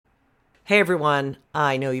Hey everyone,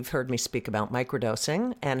 I know you've heard me speak about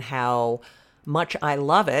microdosing and how much I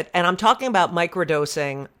love it. And I'm talking about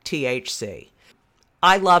microdosing THC.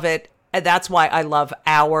 I love it. And that's why I love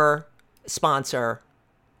our sponsor,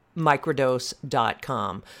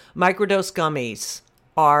 microdose.com. Microdose gummies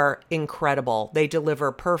are incredible. They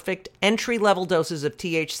deliver perfect entry-level doses of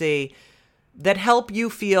THC that help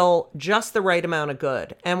you feel just the right amount of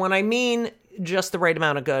good. And when I mean just the right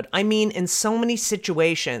amount of good, I mean in so many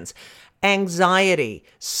situations: anxiety,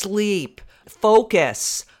 sleep,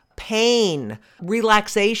 focus, pain,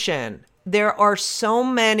 relaxation. There are so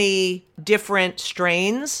many different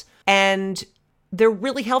strains and they're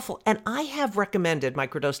really helpful. And I have recommended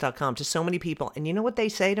microdose.com to so many people. And you know what they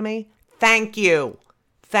say to me? Thank you.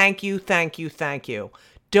 Thank you, thank you, thank you.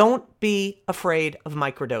 Don't be afraid of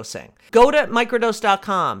microdosing. Go to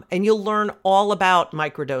microdose.com and you'll learn all about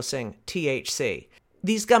microdosing THC.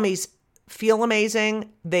 These gummies feel amazing.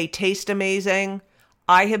 They taste amazing.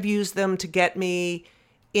 I have used them to get me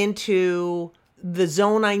into the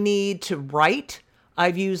zone I need to write.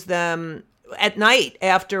 I've used them at night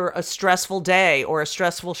after a stressful day or a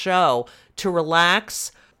stressful show to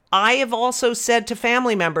relax. I have also said to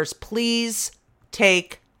family members, please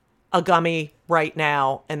take a gummy right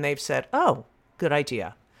now. And they've said, oh, good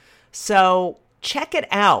idea. So check it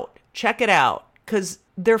out. Check it out because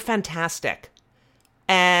they're fantastic.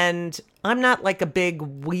 And I'm not like a big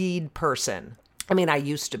weed person. I mean, I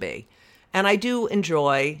used to be. And I do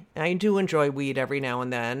enjoy weed every now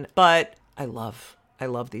and then, but I love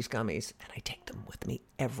these gummies and I take them with me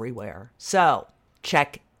everywhere. So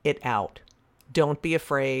check it out. Don't be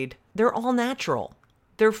afraid. They're all natural.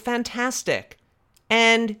 They're fantastic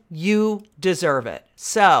and you deserve it.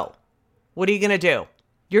 So what are you going to do?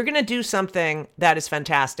 You're going to do something that is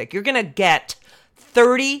fantastic. You're going to get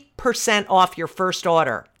 30% off your first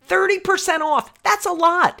order. 30% off. That's a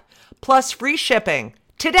lot. Plus free shipping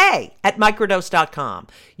today at microdose.com.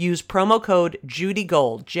 Use promo code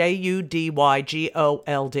JudyGold, JUDYGOLD.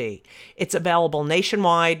 It's available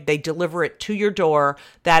nationwide. They deliver it to your door.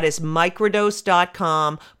 That is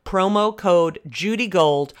microdose.com, promo code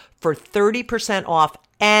JudyGold for 30% off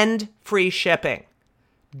and free shipping.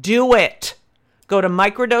 Do it. Go to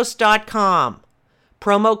microdose.com,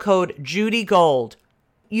 promo code JudyGold.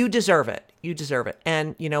 You deserve it. You deserve it.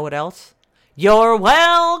 And you know what else? You're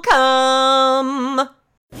welcome.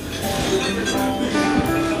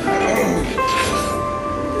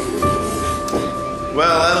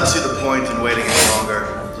 Well, I don't see the point in waiting any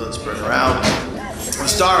longer, so let's bring her out. The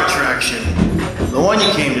star attraction, the one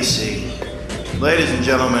you came to see. Ladies and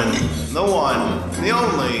gentlemen, the one, the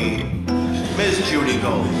only, Miss Judy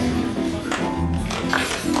Gold.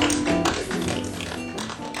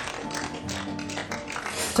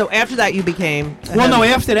 So after that, you became...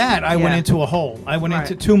 after that, I went into a hole. I went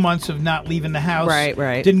into 2 months of not leaving the house.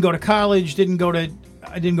 Right. Didn't go to college, I didn't go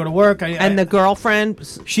to work. And the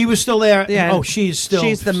girlfriend? She was still there. Yeah. Oh, she's still...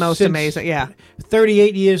 She's the most amazing, yeah.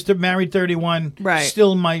 38 years, married 31. Right.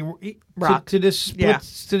 Still my... Rock. To this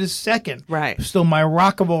second. Right. Still my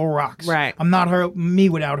rock of all rocks. Right. I'm not me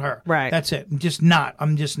without her. Right. That's it. I'm just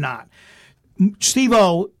not.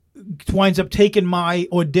 Steve-O winds up taking my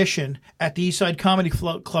audition at the Eastside Comedy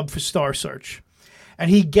Club for Star Search.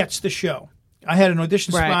 And he gets the show. I had an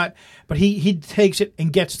audition spot, but he takes it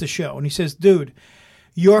and gets the show. And he says, dude,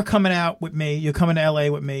 you're coming out with me. You're coming to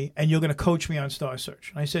L.A. with me, and you're going to coach me on Star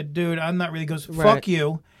Search. And I said, dude, I'm not really. He goes, fuck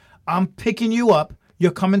you. I'm picking you up.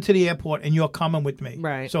 You're coming to the airport, and you're coming with me.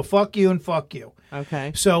 Right. So fuck you and fuck you.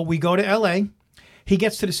 Okay. So we go to L.A. He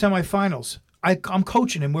gets to the semifinals. I'm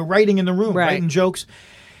coaching him. We're writing in the room, writing jokes.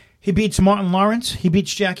 He beats Martin Lawrence. He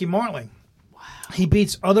beats Jackie Martling. Wow. He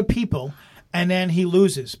beats other people, and then he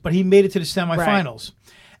loses. But he made it to the semifinals. Right.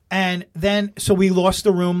 And then, so we lost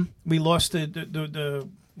the room. We lost the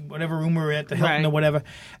whatever room we were at, the Hilton or whatever.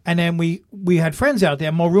 And then we had friends out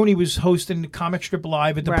there. Mo Rooney was hosting the Comic Strip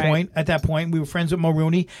Live at that point. We were friends with Mo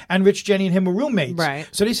Rooney. And Rich, Jenny, and him were roommates. Right.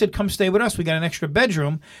 So they said, come stay with us. We got an extra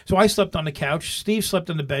bedroom. So I slept on the couch. Steve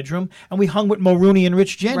slept in the bedroom. And we hung with Mo Rooney and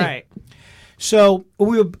Rich Jenny. Right. So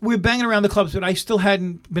we were banging around the clubs, but I still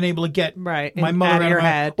hadn't been able to get my mother out of your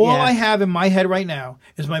head. All I have in my head right now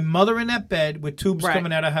is my mother in that bed with tubes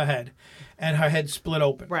coming out of her head, and her head split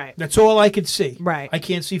open. Right. That's all I could see. Right. I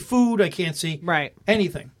can't see food. I can't see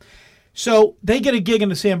anything. So they get a gig in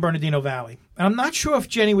the San Bernardino Valley. And I'm not sure if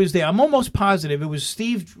Jenny was there. I'm almost positive it was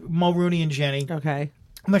Steve, Mo Rooney, and Jenny. Okay.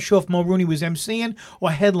 I'm not sure if Mulrooney was emceeing or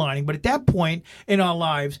headlining, but at that point in our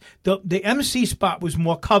lives, the MC spot was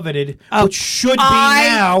more coveted, which should be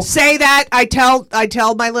now. Say that. I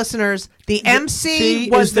tell my listeners the MC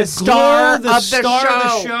was the star of the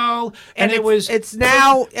show, and it's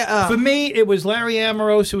now for me. It was Larry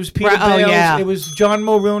Amorose. It was Peter Bales. It was John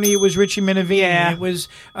Mulrooney. It was Richie Minervini. Yeah. It was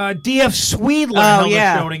D.F. Sweedler held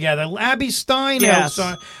the show together. Abby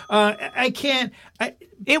Steinhaus. I can't.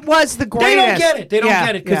 It was the greatest. They don't get it. They don't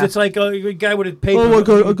get it because it's like a guy with a paper. I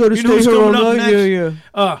got to stay here all night.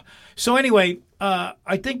 Yeah. So anyway,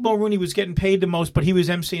 I think Mulrooney was getting paid the most, but he was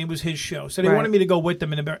emceeing. It was his show, so they wanted me to go with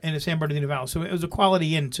them in a San Bernardino Valley. So it was a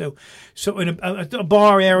quality in too. So in a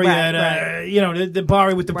bar area, the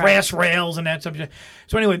bar with the brass rails and that stuff.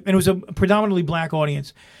 So anyway, and it was a predominantly black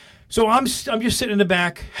audience. So I'm just sitting in the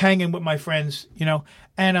back, hanging with my friends,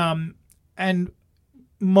 and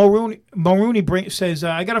Mulrooney says,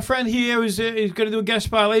 I got a friend here who's going to do a guest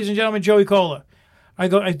spot, ladies and gentlemen, Joey Cola.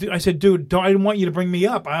 I said, dude, I didn't want you to bring me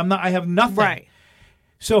up. I have nothing. Right.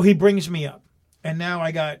 So he brings me up, and now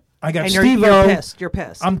I got and Steve-O. You're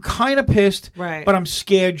pissed. I'm kind of pissed, right? But I'm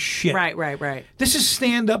scared shit. Right. This is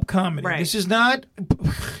stand-up comedy. Right. This is not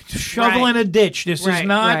shoveling a ditch. This is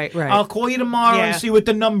not. Right. I'll call you tomorrow and see what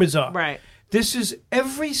the numbers are. Right. This is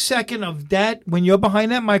every second of that. When you're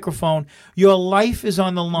behind that microphone, your life is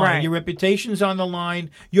on the line. Right. Your reputation's on the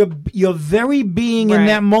line. Your very being in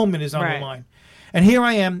that moment is on the line. And here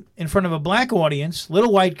I am in front of a black audience,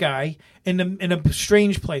 little white guy in a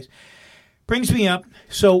strange place. Brings me up.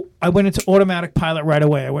 So I went into automatic pilot right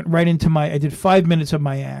away. I went right into I did 5 minutes of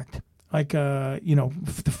my act. The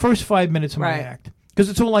first 5 minutes of my act. Because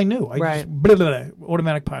it's all I knew. I just,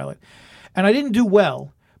 automatic pilot. And I didn't do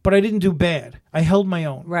well, but I didn't do bad. I held my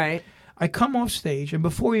own. Right. I come off stage, and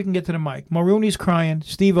before you can get to the mic, Mulrooney's crying,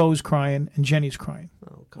 Steve-O's crying, and Jenny's crying.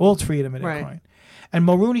 All three of them are crying. And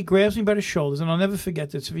Mulrooney grabs me by the shoulders, and I'll never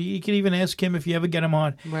forget this. You can even ask him if you ever get him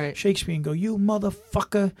on Shakespeare and go, you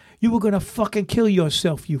motherfucker, you were going to fucking kill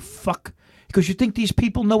yourself, you fuck. Because you think these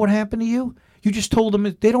people know what happened to you? You just told them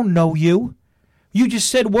they don't know you. You just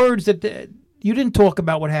said words that you didn't talk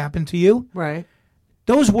about what happened to you. Right.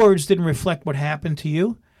 Those words didn't reflect what happened to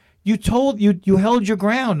you. You held your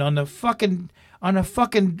ground in a foxhole,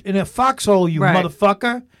 you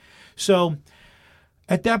motherfucker. So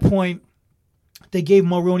at that point, they gave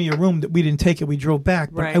Mulrooney a room that we didn't take it. We drove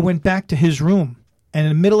back. But I went back to his room. And in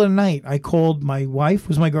the middle of the night, I called my wife,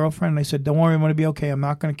 who's my girlfriend, and I said, don't worry, I'm going to be okay. I'm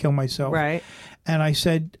not going to kill myself. Right. And I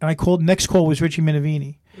called, next call was Richie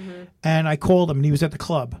Minervini. Mm-hmm. And I called him, and he was at the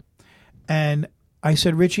club. And I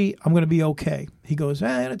said, Richie, I'm going to be okay. He goes,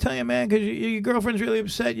 I got to tell you, man, because your girlfriend's really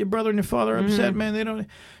upset. Your brother and your father are upset, man. They don't.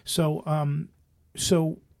 So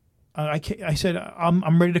I said,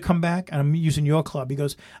 I'm ready to come back, and I'm using your club. He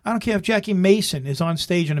goes, I don't care if Jackie Mason is on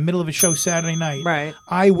stage in the middle of a show Saturday night. Right.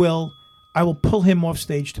 I will pull him off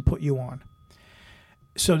stage to put you on.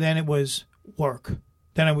 So then it was work.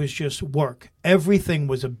 Then it was just work. Everything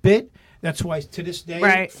was a bit. That's why to this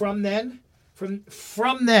day, from then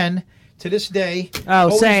to this day,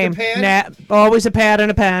 same. Always a pad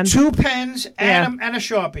and a pen. 2 pens and a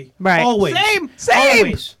Sharpie. Right. Always.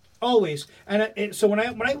 Same. Always. And so when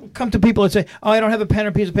I come to people and say, oh, I don't have a pen or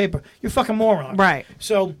a piece of paper, you're a fucking moron. Right.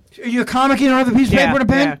 So you're a comic, you don't have a piece of paper and a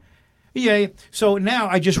pen? Yeah. So now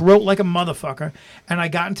I just wrote like a motherfucker, and I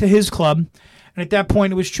got into his club, and at that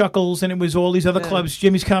point it was Chuckles, and it was all these other clubs,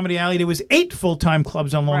 Jimmy's Comedy Alley. There was 8 full-time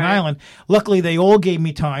clubs on Long Island. Luckily, they all gave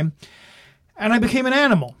me time, and I became an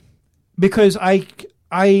animal because I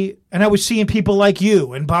was seeing people like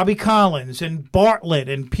you and Bobby Collins and Bartlett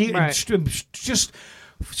and just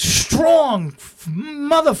strong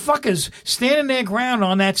motherfuckers standing their ground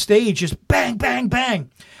on that stage, just bang, bang,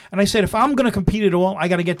 bang. And I said, if I'm going to compete at all, I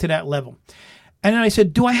got to get to that level. And then I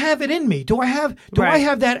said, do I have it in me? Do I have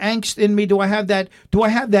that angst in me? Do I have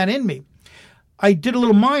that in me? I did a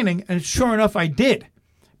little mining, and sure enough, I did.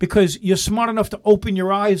 Because you're smart enough to open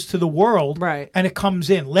your eyes to the world, and it comes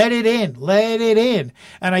in. Let it in.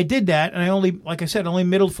 And I did that, and I only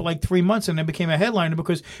middled for like 3 months, and then became a headliner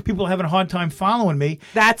because people are having a hard time following me.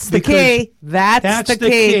 That's the key. That's the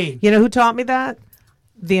key. You know who taught me that?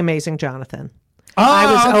 The amazing Jonathan. Oh,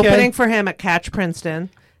 I was opening for him at Catch Princeton.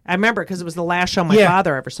 I remember because it was the last show my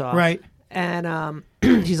father ever saw. Right. And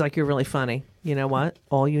he's like, you're really funny. You know what?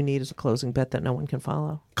 All you need is a closing bit that no one can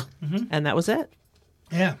follow. Mm-hmm. And that was it.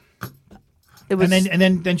 Yeah. It was, and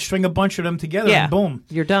then string a bunch of them together and boom.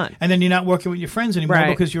 You're done. And then you're not working with your friends anymore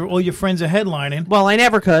because all your friends are headlining. Well, I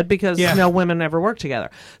never could because no women ever work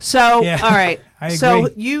together. So, all right. I agree. So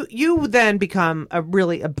you then become a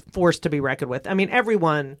force to be reckoned with. I mean,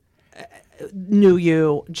 everyone knew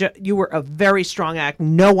you. You were a very strong act.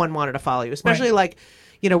 No one wanted to follow you, especially like,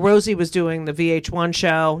 Rosie was doing the VH1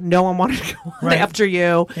 show. No one wanted to go after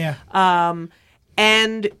you. Yeah.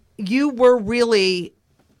 And you were really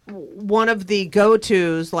one of the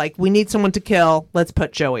go-tos, like, we need someone to kill. Let's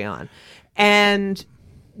put Joey on. And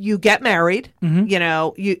you get married.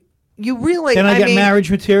 You really... Then I got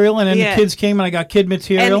marriage material, and then the kids came, and I got kid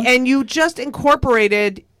material. And you just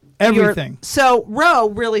incorporated... everything. So Ro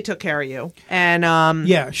really took care of you, and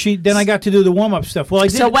Then I got to do the warm up stuff. Well, I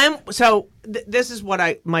did. This is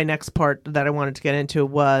what my next part that I wanted to get into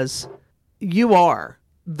was, you are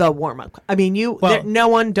the warm up. I mean, no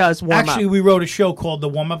one does warm up. Actually, we wrote a show called The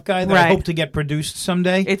Warm Up Guy that I hope to get produced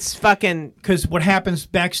someday. It's fucking, because what happens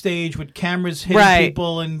backstage with cameras hitting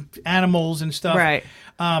people and animals and stuff. Right.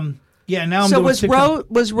 Yeah, now I'm so doing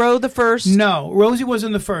was Ro the first? No, Rosie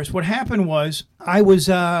wasn't the first. What happened was I was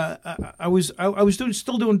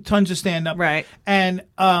still doing tons of stand up. Right. And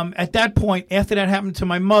at that point, after that happened to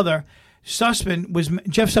my mother, Jeff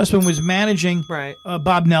Sussman was managing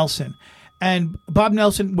Bob Nelson. And Bob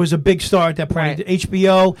Nelson was a big star at that point. Right. He did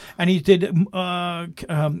HBO, and he did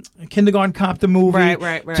Kindergarten Cop, the movie,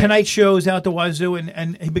 right. Tonight Shows out the wazoo,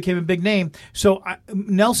 and he became a big name. So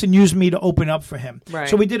Nelson used me to open up for him. Right.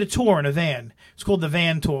 So we did a tour in a van. It's called the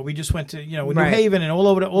Van Tour. We just went to New Haven and all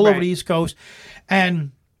over the East Coast,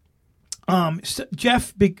 and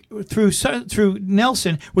Jeff, through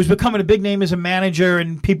Nelson, was becoming a big name as a manager,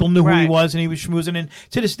 and people knew who he was, and he was schmoozing. And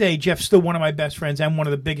to this day, Jeff's still one of my best friends and one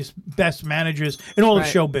of the best managers in all of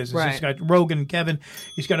show business. Right. He's got Rogan and Kevin.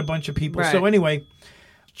 He's got a bunch of people. Right. So anyway,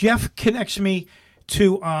 Jeff connects me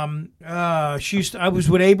to I was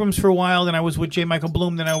with Abrams for a while, then I was with J. Michael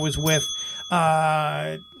Bloom, then I was with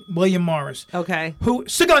William Morris. Okay.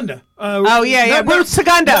 Segunda. Ruth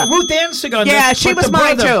Segunda. Ruth Ann Segunda. Yeah, she was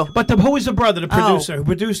mine too. But who was the brother, the producer, who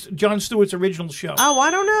produced Jon Stewart's original show? Oh,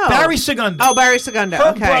 I don't know. Barry Segunda. Oh, Barry Segunda.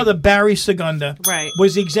 Her brother, Barry Segunda,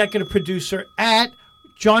 was the executive producer at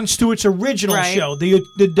Jon Stewart's original show, the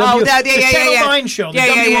Channel 9 show, the WOR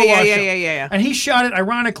show. Yeah. And he shot it,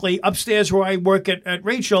 ironically, upstairs where I work at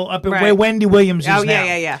Rachel, up at where Wendy Williams is now.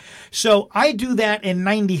 Yeah. So I do that in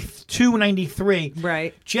 92, 93.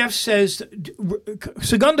 Right. Jeff says,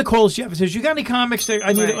 Segunda calls Jeff and says, you got any comics there?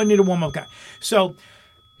 I need a warm-up guy. So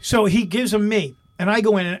he gives them me. And I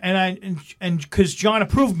go in and because John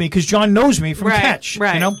approved me, because John knows me from Catch,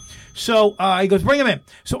 So he goes, bring him in.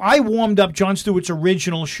 So I warmed up Jon Stewart's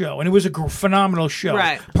original show, and it was a phenomenal show.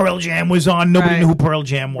 Right. Pearl Jam was on. Nobody knew who Pearl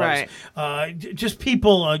Jam was. Right. Just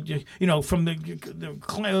people, from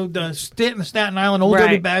the Staten Island, Old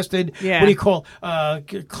Dirty Bastard. Yeah. What do you call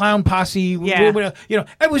Clown Posse? Yeah. It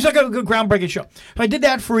was like a groundbreaking show. So I did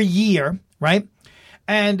that for a year, right?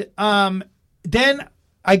 And then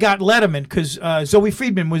I got Letterman because Zoe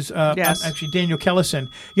Friedman was actually Daniel Kellison.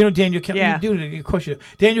 You know Daniel Kellison? Yeah. Of course you do.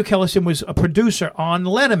 Daniel Kellison was a producer on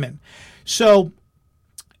Letterman. So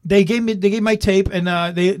they gave my tape, and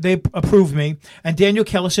they approved me. And Daniel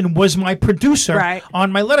Kellison was my producer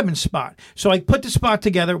on my Letterman spot. So I put the spot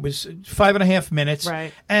together. It was 5.5 minutes.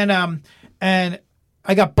 Right. And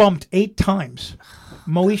I got bumped 8 times.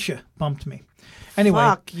 Moesha bumped me. Anyway,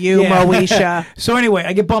 fuck you, Moesha. So anyway,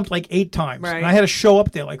 I get bumped like 8 times. Right. And I had to show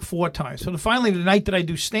up there like 4 times. So finally, the night that I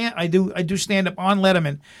do stand up on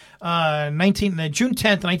Letterman, June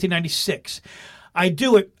 10th, 1996. I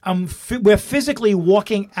do it. We're physically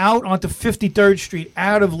walking out onto 53rd Street,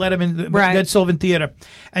 out of Letterman, the Ed Sullivan Theater,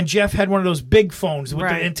 and Jeff had one of those big phones with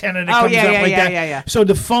the antenna that comes up like that. Yeah. So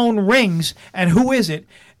the phone rings, and who is it?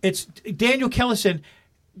 It's Daniel Kellison.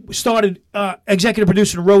 Started executive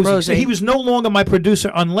producer to Rosie. So he was no longer my producer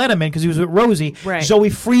on Letterman because he was with Rosie. Right. Zoe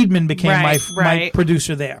Friedman became my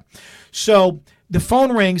producer there. So the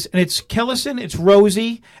phone rings, and it's Kellison, it's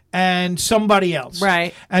Rosie, and somebody else.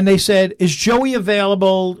 Right. And they said, is Joey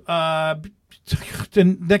available the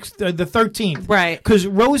 13th? Right. Because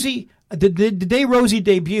Rosie, the day Rosie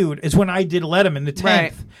debuted is when I did Letterman, the 10th.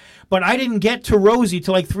 Right. But I didn't get to Rosie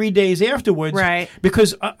till like 3 days afterwards. Right.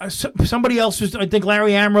 Because somebody else was, I think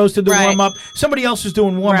Larry Ambrose did the warm-up. Somebody else was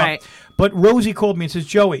doing warm-up. Right. But Rosie called me and says,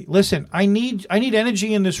 Joey, listen, I need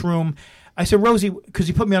energy in this room. I said, Rosie, because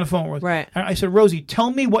he put me on the phone with. Right. I said, Rosie, tell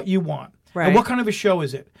me what you want. Right. And what kind of a show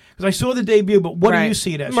is it? Because I saw the debut, but what do you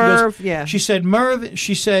see it as? Merv, she goes, She said Merv.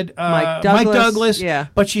 She said Mike Douglas. Yeah.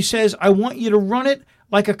 But she says, I want you to run it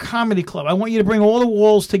like a comedy club. I want you to bring all the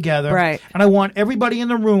walls together. Right. And I want everybody in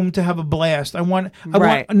the room to have a blast. I want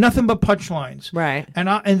nothing but punchlines. Right.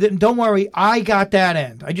 And then don't worry, I got that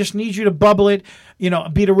end. I just need you to bubble it,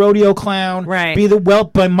 be the rodeo clown. Right. Be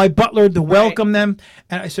my butler to welcome them.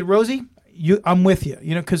 And I said, Rosie, I'm with you,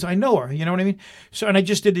 because I know her, you know what I mean? So, and I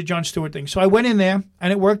just did the Jon Stewart thing. So I went in there,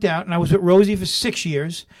 and it worked out, and I was with Rosie for 6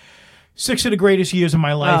 years. 6 of the greatest years of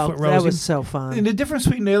my life with Rosie. That was so fun. And the difference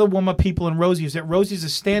between the other warm-up people and Rosie is that Rosie's a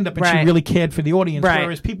stand-up and she really cared for the audience,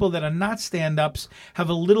 whereas people that are not stand-ups have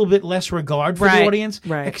a little bit less regard for the audience,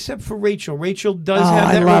 except for Rachel. Rachel does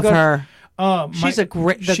have that regard. I love her. She's a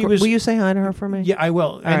great. Will you say hi to her for me? Yeah, I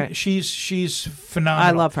will. And she's phenomenal.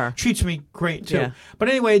 I love her. Treats me great too. Yeah. But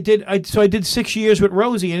anyway, I did 6 years with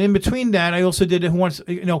Rosie, and in between that, I also did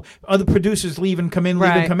other producers leave and come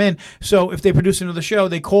in. So if they produce another show,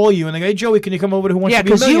 they call you and they go, "Hey Joey, can you come over to Who Wants to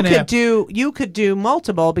Be a Millionaire?" Yeah, because you could do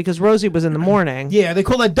multiple because Rosie was in the morning. Yeah, they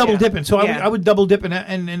call that double dipping. So I would double dip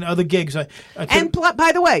in other gigs. And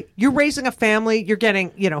by the way, you're raising a family. You're getting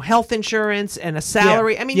health insurance and a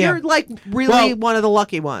salary. I mean, you're like really one of the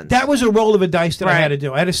lucky ones. That was a roll of the dice that I had to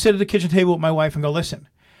do. I had to sit at the kitchen table with my wife and go, "Listen,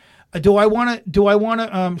 do I want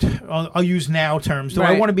to? I'll use now terms. Do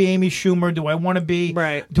I want to be Amy Schumer? Do I want to be?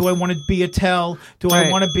 Do I want to be Attell? Do I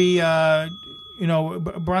want to be?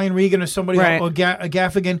 Brian Regan or somebody or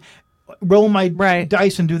Gaffigan? Roll my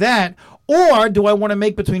dice and do that." Or do I want to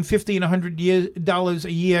make between $50 and $100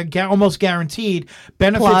 a year, almost guaranteed,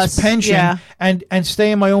 benefits, plus, pension, and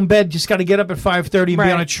stay in my own bed? Just got to get up at 5:30 and be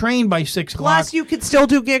on a train by 6 o'clock. Plus, you could still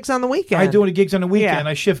do gigs on the weekend. I do gigs on the weekend.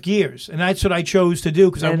 I shift gears, and that's what I chose to do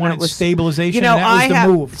because I wanted stabilization. And that was the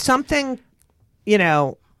move. Something,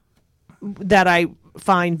 that I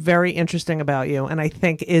find very interesting about you, and I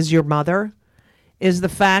think is your mother, is the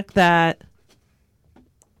fact that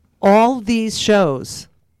all these shows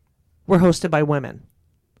were hosted by women.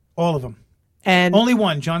 All of them. And only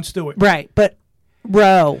one, Jon Stewart. Right. But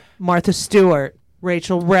Roe, Martha Stewart,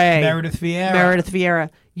 Rachel Ray, Meredith Vieira.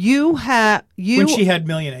 When she had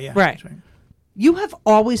Millionaire, yeah. Right. You have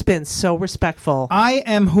always been so respectful. I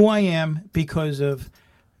am who I am because of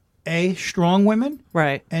A, strong women.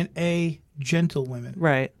 Right. And A, gentle women.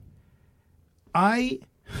 Right.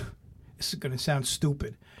 This is going to sound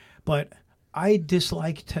stupid, but I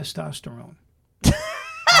dislike testosterone.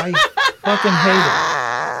 I fucking hate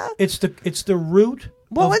it. It's the root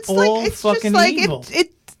of all fucking evil.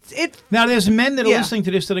 Now there's men that are listening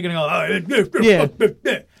to this that are going to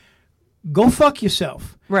go, go fuck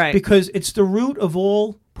yourself. Right. Because it's the root of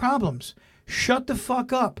all problems. Shut the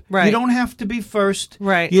fuck up. Right. You don't have to be first.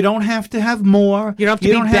 Right. You don't have to have more. You don't have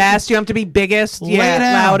to be best. You don't have to be biggest.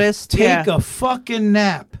 Loudest. Take a fucking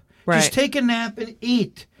nap. Right. Just take a nap and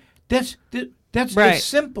eat. That's it's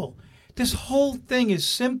simple. This whole thing is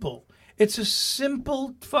simple. It's a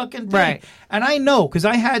simple fucking thing. Right. And I know, because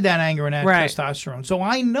I had that anger and that testosterone. So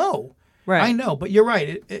I know. Right. I know. But you're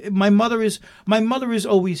right. My mother is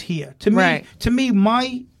always here. To me,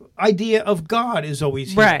 my idea of God is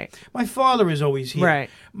always here. Right. My father is always here. Right.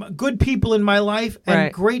 Good people in my life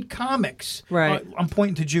and great comics. Right. I'm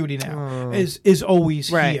pointing to Judy now. Is always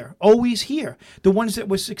here. Always here. The ones that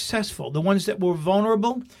were successful, the ones that were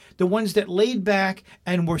vulnerable, the ones that laid back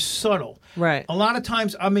and were subtle. Right. A lot of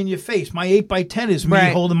times I'm in your face. My 8x10 is me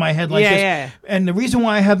holding my head like this. Yeah. And the reason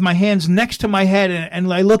why I have my hands next to my head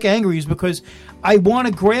and I look angry is because I want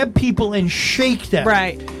to grab people and shake them.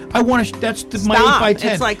 Right. I want to. That's my 8x10.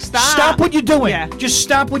 It's like stop. Stop what you're doing. Yeah. Just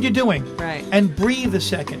stop what you're doing. Right. And breathe a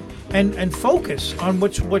second and focus on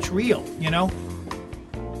what's real.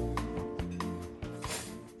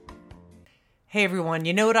 Hey everyone,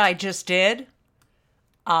 you know what I just did?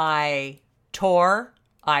 I tore,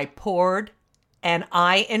 I poured, and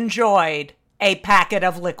I enjoyed a packet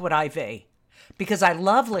of Liquid IV. Because I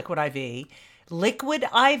love Liquid IV. Liquid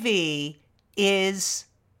IV is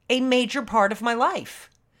a major part of my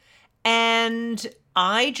life. And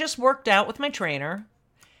I just worked out with my trainer,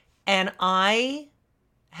 and I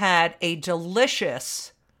had a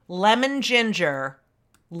delicious lemon ginger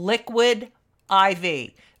Liquid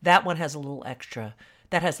IV. That one has a little extra.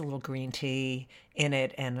 That has a little green tea in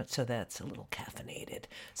it, and so that's a little caffeinated.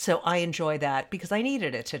 So I enjoy that because I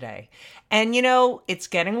needed it today. And it's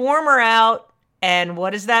getting warmer out, and what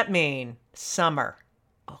does that mean? Summer.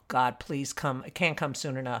 Oh God, please come. It can't come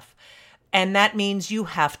soon enough. And that means you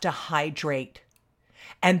have to hydrate.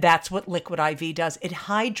 And that's what Liquid IV does. It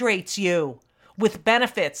hydrates you with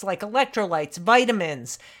benefits like electrolytes,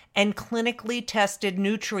 vitamins, and clinically tested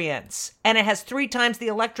nutrients. And it has 3 times the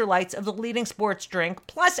electrolytes of the leading sports drink,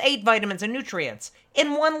 plus 8 vitamins and nutrients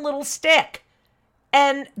in one little stick.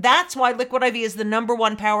 And that's why Liquid IV is the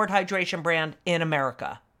 #1 powered hydration brand in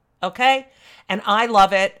America. Okay? And I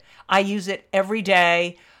love it. I use it every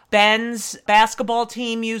day. Ben's basketball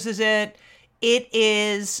team uses it. It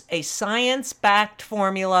is a science-backed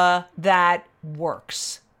formula that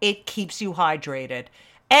works. It keeps you hydrated.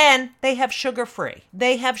 And they have sugar-free.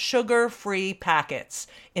 They have sugar-free packets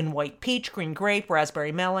in white peach, green grape,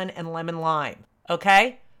 raspberry melon, and lemon lime.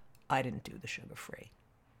 Okay? I didn't do the sugar-free.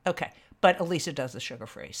 Okay. But Elisa does the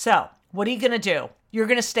sugar-free. So what are you going to do? You're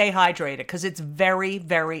going to stay hydrated because it's very,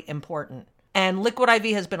 very important. And Liquid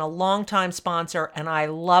IV has been a long-time sponsor, and I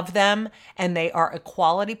love them, and they are a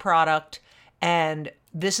quality product. And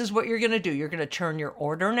this is what you're going to do. You're going to turn your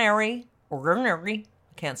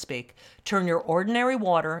turn your ordinary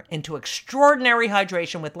water into extraordinary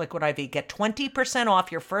hydration with Liquid IV. Get 20%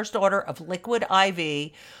 off your first order of Liquid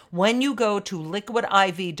IV when you go to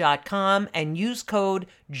liquidiv.com and use code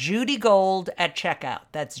JudyGold at checkout.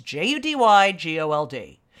 That's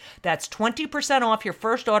JUDYGOLD. That's 20% off your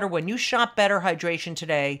first order when you shop Better Hydration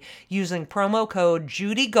today using promo code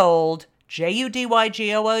JudyGold,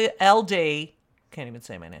 JUDYGOLD, can't even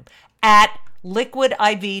say my name, at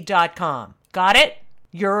liquidiv.com. Got it?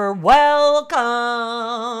 You're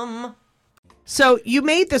welcome. So you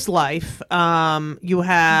made this life. You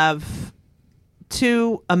have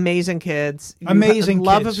 2 amazing kids.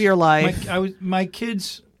 Love of your life. My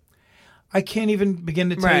kids, I can't even begin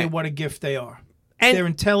to tell you what a gift they are. And they're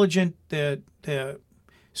intelligent. They're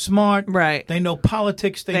smart. Right. They know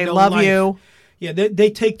politics. They know love life. you. Yeah, they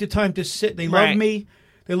take the time to sit. They love me.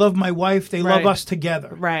 They love my wife. They love us together.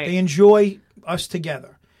 Right. They enjoy us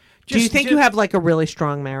together. Do you think you have like a really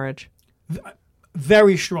strong marriage?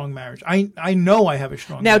 Very strong marriage. I know I have a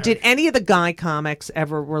strong marriage. Now, did any of the guy comics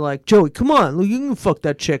ever were like, Joey, come on, you can fuck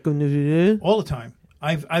that chick? All the time.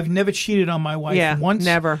 I've never cheated on my wife. Yeah, once.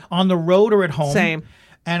 Never. On the road or at home. Same.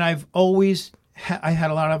 And I've always I had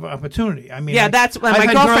a lot of opportunity. I mean, yeah, that's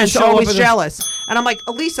my girlfriend's always jealous, and I'm like,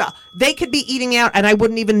 Elisa, they could be eating out, and I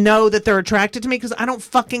wouldn't even know that they're attracted to me because I don't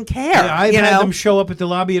fucking care. Yeah, I've had them show up at the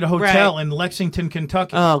lobby at a hotel in Lexington,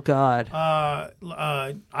 Kentucky. Oh God.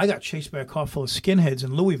 I got chased by a car full of skinheads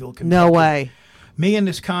in Louisville, Kentucky. No way. Me and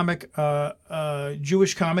this comic,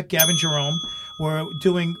 Jewish comic, Gavin Jerome, were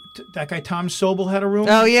doing. That guy Tom Sobel had a room.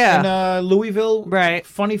 Oh yeah. In Louisville,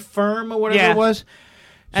 Funny Firm or whatever it was.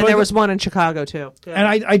 So and there was one in Chicago too. Good. And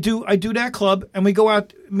I do that club, and we go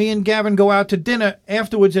out. Me and Gavin go out to dinner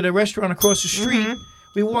afterwards at a restaurant across the street. Mm-hmm.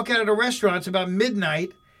 We walk out of the restaurant. It's about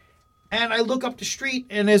midnight, and I look up the street,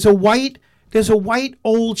 and there's a white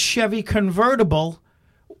old Chevy convertible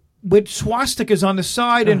with swastikas on the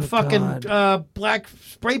side and fucking black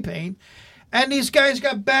spray paint. And these guys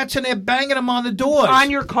got bats and they're banging them on the doors.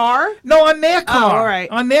 On your car? No, on their car. Oh, all right.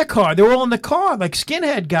 On their car. They were all in the car, like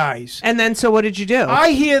skinhead guys. And then, so what did you do?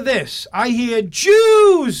 I hear this. I hear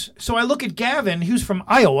Jews. So I look at Gavin, who's from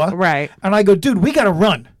Iowa. Right. And I go, dude, we got to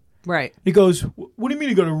run. Right. He goes, what do you mean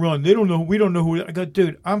you got to run? They don't know. We don't know who. I go,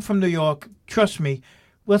 dude, I'm from New York. Trust me.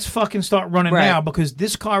 Let's fucking start running now because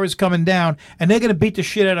this car is coming down and they're going to beat the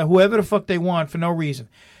shit out of whoever the fuck they want for no reason.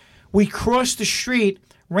 We crossed the street.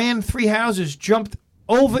 Ran 3 houses, jumped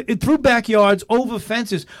over through backyards, over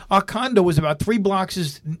fences. Our condo was about 3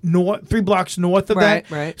 blocks north of that.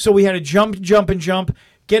 Right. So we had to jump,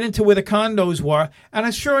 get into where the condos were.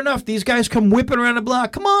 And sure enough, these guys come whipping around the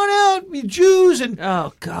block. Come on out, you Jews! And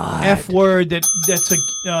oh God, F word. That's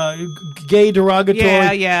a gay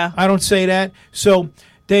derogatory. Yeah. I don't say that. So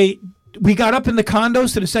we got up in the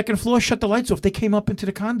condos to the second floor, shut the lights off. They came up into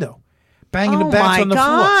the condo. Banging the bats on the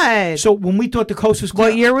floor. So when we thought the coast was clear,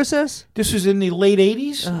 what year was this? This was in the late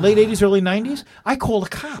 80s, early 90s. I call the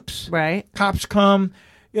cops. Right. Cops come,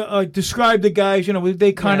 describe the guys.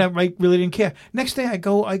 They kind of really didn't care. Next day I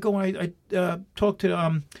go and I talk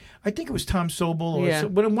to I think it was Tom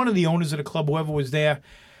Sobel or one of the owners of the club, whoever was there.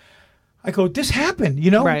 I go, this happened,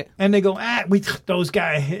 Right. And they go, those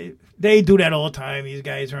guys, they do that all the time. These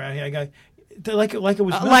guys around here. I go, like it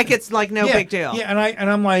was nothing. Like it's like no big deal. Yeah, and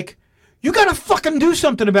I'm like. You gotta fucking do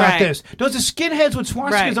something about this. Those are skinheads with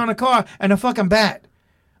swastikas on a car and a fucking bat.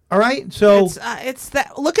 All right, so it's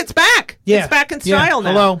that. Look, it's back. Yeah, it's back in style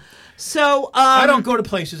now. Hello. So I don't go to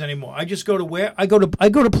places anymore. I just go to where I go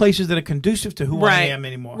to places that are conducive to who I am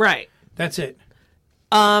anymore. Right. That's it.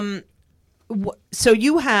 So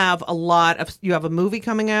you have you have a movie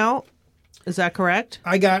coming out. Is that correct?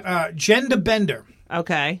 I got Gender Bender.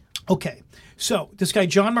 Okay. So this guy,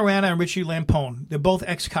 John Morana and Richie Lampone, they're both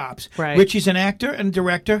ex-cops. Right. Richie's an actor and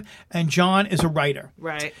director, and John is a writer.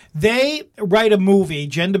 Right. They write a movie,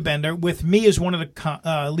 Gender Bender, with me as one of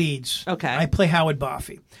the leads. Okay. I play Howard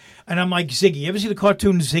Barfi. And I'm like Ziggy. You ever see the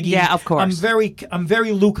cartoon Ziggy? Yeah, of course. I'm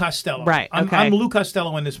very Lou Costello. Right, okay. I'm Lou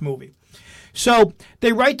Costello in this movie. So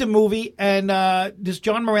they write the movie, and this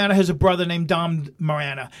John Morana has a brother named Dom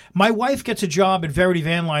Morana. My wife gets a job at Verity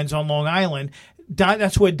Van Lines on Long Island.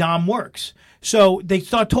 That's where Dom works. So they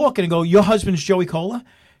start talking and go, your husband's Joey Cola?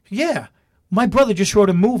 Yeah. my brother just wrote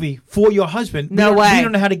a movie for your husband. No way. We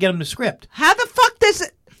don't know how to get him the script. How the fuck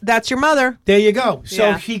that's your mother. There you go. So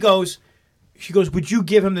Yeah. she goes, would you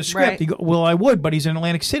give him the script? Right. He goes, well, I would, but he's in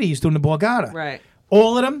Atlantic City. He's doing the Borgata. Right.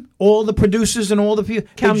 All of them, all the producers and all the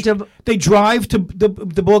people, they drive to the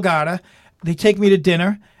Borgata. They take me to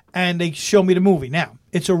dinner and they show me the movie. Now,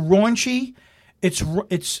 it's a raunchy.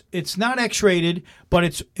 It's not X-rated, but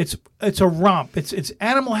it's a romp. It's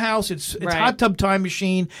Animal House. It's Right. Hot Tub Time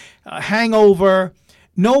Machine, Hangover,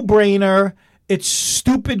 No Brainer. It's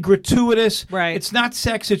stupid, gratuitous. Right. It's not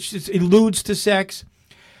sex. It alludes to sex.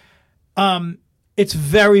 It's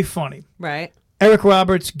very funny. Right. Eric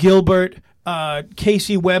Roberts, Gilbert,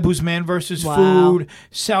 Casey Webb, who's Man vs. Wow. Food,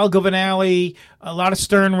 Sal Governale, a lot of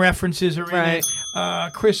Stern references are in Right.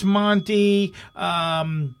 it. Chris Monty,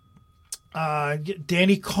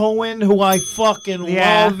 Danny Cohen, who I fucking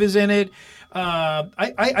Yeah. love, is in it.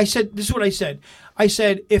 I said, this is what I said. I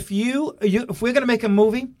said, if we're gonna make a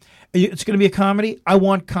movie, it's going to be a comedy. I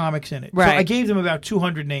want comics in it. Right. So I gave them about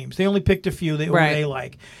 200 names. They only picked a few who Right. they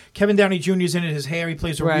like. Kevin Downey Jr. is in it. His hair. He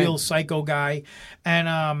plays a Right. real psycho guy.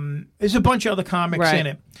 And there's a bunch of other comics Right. in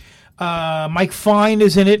it. Mike Fine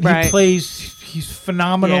is in it. Right. He's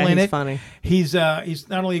phenomenal Yeah, in he's it. funny. He's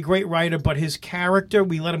not only a great writer, but his character,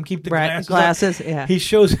 we let him keep the Right. glasses on. Yeah. He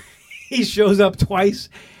shows up twice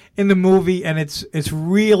in the movie, and it's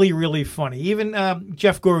really, really funny. Even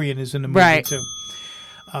Jeff Gurion is in the movie, Right. too.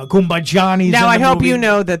 Goomba Johnny's Now in I the hope movie. you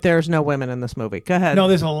know that there's no women in this movie. Go ahead. No,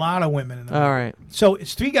 there's a lot of women in the movie. All right. So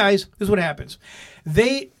it's three guys. This is what happens.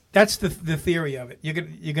 That's the theory of it.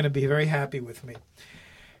 You're gonna be very happy with me.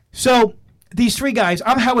 So these three guys.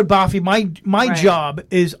 I'm Howard Boffy. My Right. job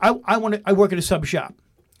is I work at a sub shop,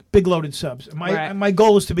 Big Loaded Subs. Right. My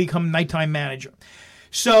goal is to become nighttime manager.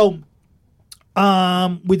 So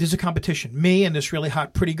there's a competition. Me and this really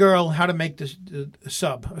hot pretty girl. How to make this a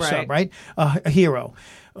sub, right? A hero.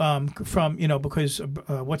 From because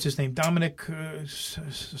what's his name, Dominic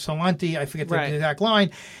Salanti, I forget the Right. exact line.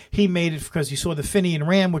 He made it because he saw the Finian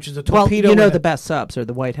Ram, which is a Well, torpedo. you know and the best subs are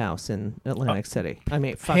the White House in Atlantic City. I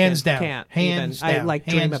mean, fucking hands down, can't hands even. down. I like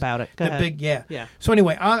dream hands- about it. Go the ahead. big, yeah. Yeah. So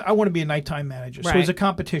anyway, I want to be a nighttime manager. So Right. there's a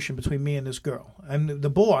competition between me and this girl, and the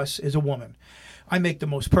boss is a woman. I make the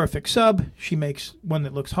most perfect sub. She makes one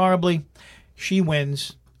that looks horribly. She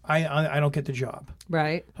wins. I don't get the job.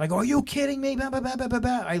 Right. I go, are you kidding me? Bah, bah, bah, bah, bah,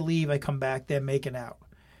 bah. I leave. I come back. They're making out.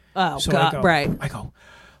 Oh So God. Right. I go,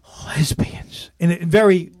 lesbians. And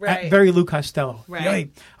very Lou Costello.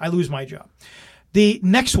 Right. I lose my job. The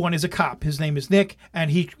next one is a cop. His name is Nick,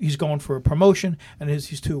 and he's going for a promotion. And there's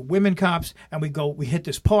these two women cops, and we hit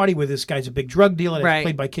this party where this guy's a big drug dealer that's Right.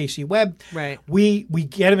 played by Casey Webb. Right. We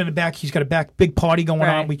get him in the back. He's got a big party going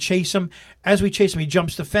Right. on. We chase him. As we chase him, he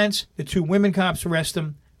jumps the fence. The two women cops arrest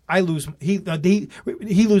him. I lose. He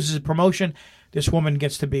loses his promotion. This woman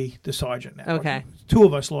gets to be the sergeant now. Okay. Two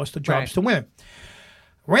of us lost the jobs Right. to women.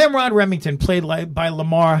 Ramrod Remington, played by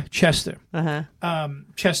Lamar Chester.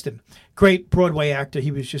 Cheston, great Broadway actor.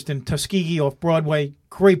 He was just in Tuskegee off Broadway.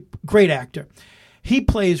 Great actor. He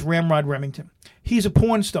plays Ramrod Remington. He's a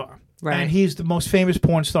porn star. Right. And he's the most famous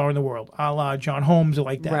porn star in the world, a la John Holmes or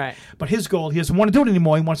like that. Right. But his goal, he doesn't want to do it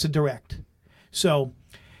anymore. He wants to direct. So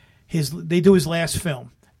they do his last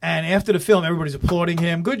film. And after the film, everybody's applauding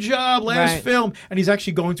him. Good job, last Right. film. And he's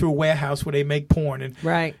actually going through a warehouse where they make porn. And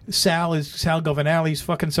Right. Sal Governale's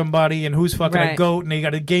fucking somebody, and who's fucking a Right. goat, and they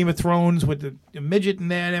got a Game of Thrones with the midget in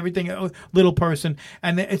there and everything, little person,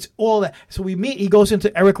 and it's all that. So we meet. He goes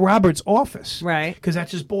into Eric Roberts' office, Right. Because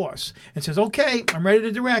that's his boss, and says, "Okay, I'm ready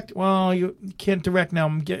to direct." Well, you can't direct now.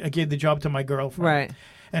 I gave the job to my girlfriend, Right.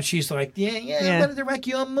 And she's like, yeah, Yeah. I'm going to direct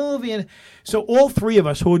your movie. And so all three of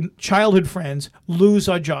us who are childhood friends lose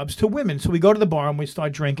our jobs to women. So we go to the bar and we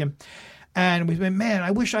start drinking. And we say, man,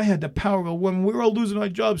 I wish I had the power of a woman. We're all losing our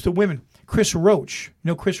jobs to women. Chris Roach.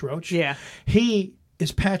 You know Chris Roach? Yeah. He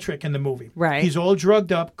is Patrick in the movie. Right. He's all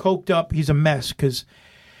drugged up, coked up. He's a mess because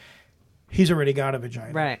he's already got a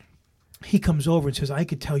vagina. Right. He comes over and says, I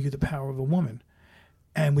could tell you the power of a woman.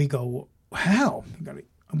 And we go, how?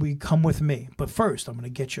 We come with me. But first, I'm going to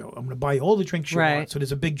get you. I'm going to buy you all the drinks you Right. want. So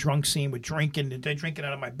there's a big drunk scene. We're drinking. And they're drinking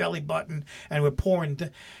out of my belly button. And we're pouring.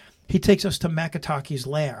 He takes us to Makataki's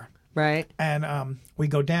lair. Right. And we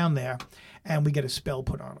go down there. And we get a spell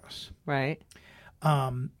put on us. Right.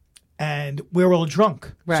 And we're all drunk.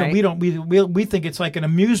 So Right. we don't. We think it's like an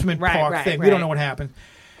amusement Right, park right, thing. We right. don't know what happened.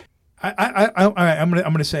 All right, I'm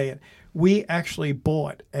gonna say it. We actually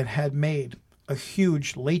bought and had made a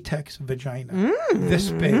huge latex vagina, this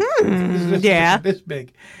big, Yeah. this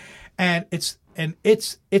big, and it's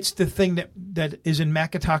the thing that is in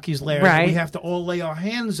Makataki's lair. Right. We have to all lay our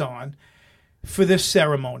hands on for this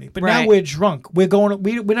ceremony. But Right. now we're drunk. We're going.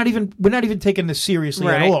 We're not even taking this seriously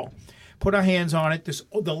Right. at all. Put our hands on it.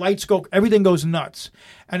 The lights go. Everything goes nuts,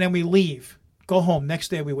 and then we leave. Go home. Next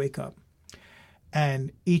day we wake up,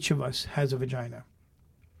 and each of us has a vagina.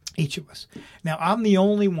 Each of us. Now I'm the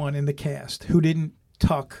only one in the cast who didn't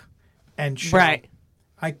tuck and show. Right.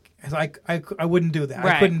 I wouldn't do that.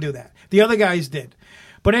 Right. I couldn't do that. The other guys did.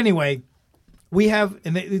 But anyway, we have,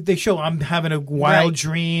 and they show I'm having a wild Right.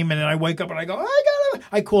 dream, and then I wake up and I go,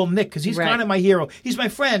 I call Nick because he's Right. kind of my hero. He's my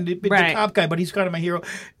friend, the Right. top guy, but he's kind of my hero. Nick,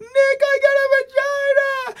 I got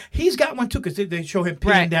a vagina. He's got one too because they show him peeing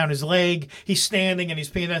Right. down his leg. He's standing and he's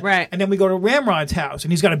peeing down. Right. And then we go to Ramrod's house,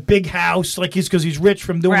 and he's got a big house, like because he's rich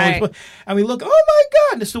from doing all Right. this. And we look, oh my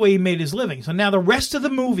God, this is the way he made his living. So now the rest of the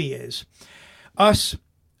movie is us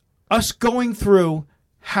going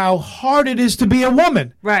how hard it is to be a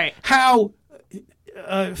woman. Right. How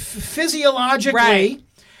physiologically Right.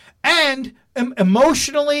 and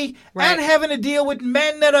emotionally Right. and having to deal with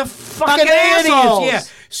men that are fucking assholes. idiots.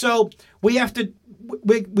 Yeah. So we have to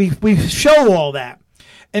we show all that.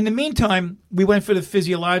 In the meantime, we went for the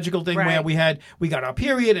physiological thing Right. where we got our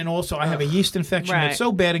period, and also I have a yeast infection Right. that's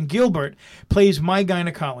so bad. And Gilbert plays my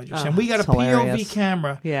gynecologist, and we got a it's hilarious. POV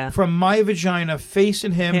camera Yeah. from my vagina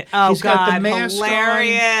facing him. Oh, He's God. got the mask on.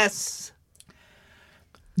 Hilarious.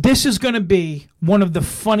 This is going to be one of the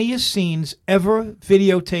funniest scenes ever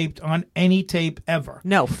videotaped on any tape ever.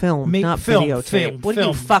 No, film, Make- not film, videotape. film, What are you,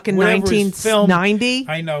 film. fucking Whatever is film. 1990?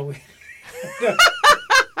 I know.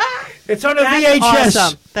 It's on a That's VHS.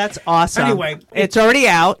 awesome. That's awesome. Anyway, it's already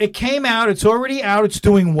out. It came out. It's already out. It's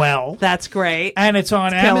doing well. That's great. And it's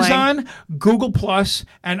on killing. Amazon, Google Plus,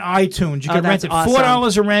 and iTunes. You can rent that's it. awesome.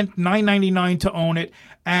 $4 a rent, $9.99 to own it,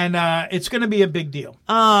 and it's going to be a big deal.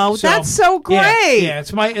 Oh, that's so great. Yeah,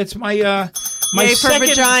 it's my my Yay for second,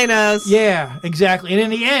 vaginas. Yeah, exactly. And in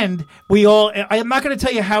the end, I'm not going to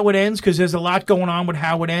tell you how it ends because there's a lot going on with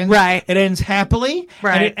how it ends. Right. It ends happily.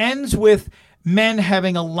 Right. And it ends with men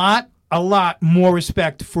having a lot more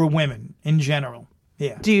respect for women in general.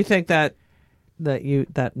 Yeah. Do you think that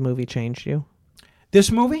movie changed you? This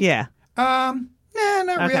movie? Yeah. Nah, not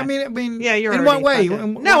really. Okay. I mean, Yeah, you're in already what way? fucking-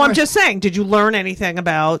 In No, what I'm way? just saying. Did you learn anything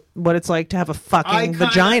about what it's like to have a fucking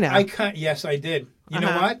vagina? Yes, I did. You know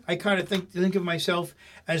Uh-huh. what? I kind of think of myself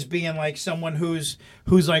as being like someone who's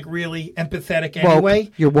like really empathetic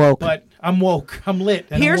anyway. You're woke. But I'm woke. I'm lit.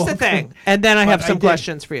 And I'm Here's the woke. thing, and then I have But I some did.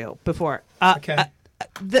 questions for you before. Okay.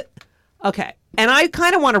 Okay, and I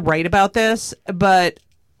kind of want to write about this, but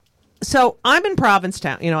so I'm in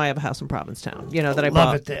Provincetown. You know, I have a house in Provincetown. You know that I Love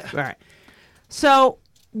bought. it there. All right. So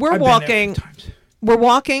we're I've been there walking. a few times. We're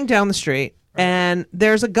walking down the street, and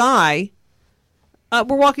there's a guy.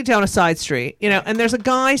 We're walking down a side street, you know, and there's a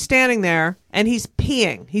guy standing there, and he's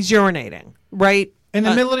peeing. He's urinating, right? In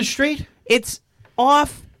the middle of the street? It's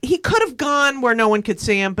off. He could have gone where no one could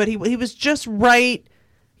see him, but he was just right.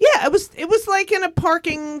 Yeah, it was like in a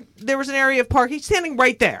parking. There was an area of parking. He's standing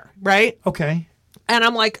right there, right? Okay. And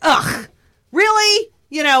I'm like, ugh, really?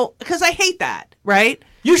 You know, because I hate that, right?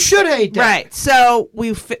 You should hate that. Right. So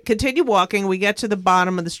we continue walking. We get to the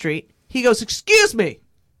bottom of the street. He goes, excuse me.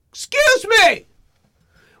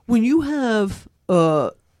 When you have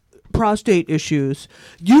prostate issues,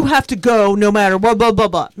 you have to go no matter blah, blah, blah,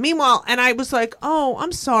 blah. Meanwhile, and I was like, oh,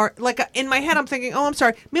 I'm sorry. Like in my head, I'm thinking, oh, I'm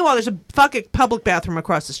sorry. Meanwhile, there's a fucking public bathroom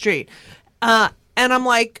across the street. And I'm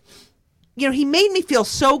like, you know, he made me feel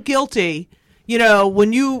so guilty, you know,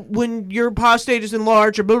 when your prostate is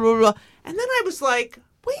enlarged or blah, blah, blah. And then I was like,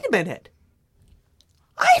 wait a minute.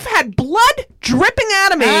 I've had blood dripping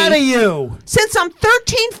out of me. Out of you. Since I'm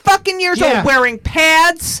 13 fucking years Yeah. old, wearing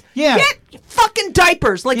pads. Yeah. Get fucking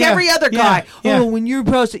diapers like Yeah. every other Yeah. guy. Yeah. Oh, when you're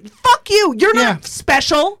prostate. Fuck you. You're Yeah. not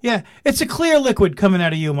special. Yeah. It's a clear liquid coming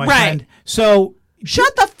out of you, my Right. friend. So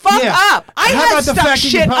Shut the fuck Yeah. up. I How have about the stuck fact that you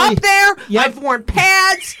shit probably- up there. Yep. I've worn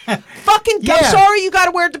pads. Fucking, Yeah. I'm sorry you got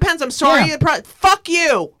to wear Depends. I'm sorry. Yeah. Fuck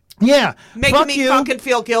you. yeah. Making fuck me you. fucking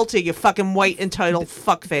feel guilty, you fucking white entitled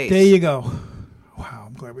fuckface. There you go. Wow,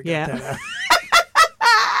 I'm glad we got Yeah. that out.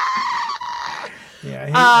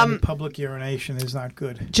 Yeah, I hate public urination is not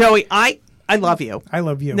good. Joey, I love you. I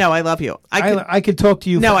love you. No, I love you. I could talk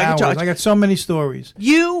to you No, for I could hours. talk to I got so many stories.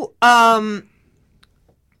 You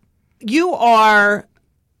are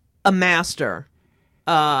a master.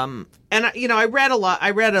 And you know, I read a lot.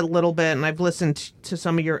 I read a little bit, and I've listened to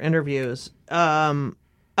some of your interviews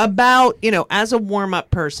about, you know, as a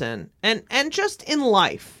warm-up person and just in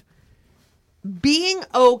life, being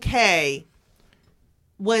okay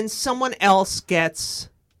when someone else gets,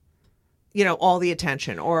 you know, all the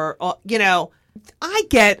attention, or you know, I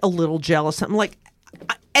get a little jealous. I'm like,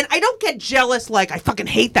 and I don't get jealous like I fucking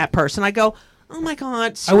hate that person. I go, oh my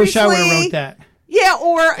God, I wish I would have seriously? wrote that. Yeah,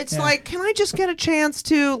 or it's Yeah. like, can I just get a chance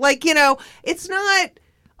to, like, it's not,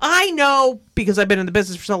 I know because I've been in the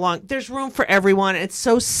business for so long, there's room for everyone. It's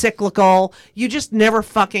so cyclical. You just never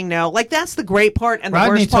fucking know. Like, that's the great part and the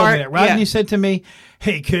Rodney worst told part. me that. Rodney Yeah. said to me,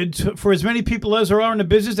 hey, kids, for as many people as there are in the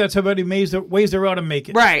business, that's how many ways there are to make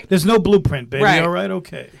it. Right. There's no blueprint, baby. Right. All right,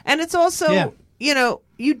 okay. And it's also, Yeah.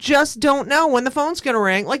 You just don't know when the phone's going to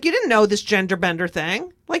ring. Like, you didn't know this gender bender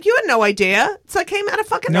thing. Like, you had no idea. It's like came out of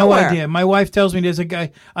fucking No nowhere. idea. My wife tells me there's a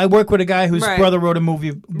guy. I work with a guy whose Right. brother wrote a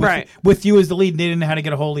movie Right. with you as the lead, and they didn't know how to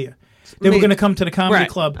get a hold of you. They were Me- going to come to the comedy Right.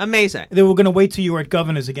 club. Amazing. They were going to wait till you were at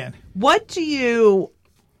Governor's again. What do you,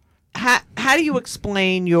 how do you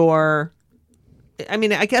explain your, I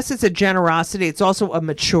mean, I guess it's a generosity. It's also a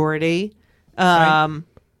maturity. And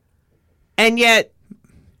yet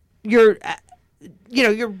you're,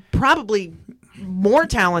 you're probably more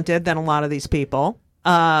talented than a lot of these people,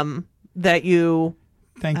 that you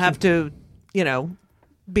Thank have you. to,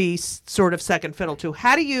 be sort of second fiddle to.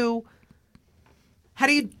 How do you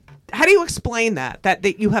explain that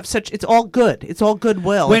you have such, it's all good. It's all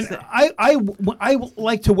goodwill. When It's the- I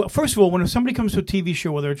like to, first of all, when somebody comes to a TV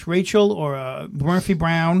show, whether it's Rachel or Murphy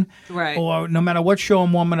Brown, Right. or no matter what show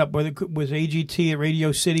I'm warming up, whether it was AGT at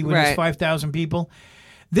Radio City where Right. there's 5,000 people,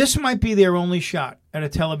 this might be their only shot at a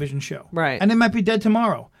television show. Right. And they might be dead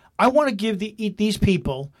tomorrow. I want to give these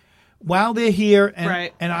people, while they're here and,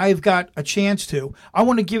 Right. and I've got a chance to, I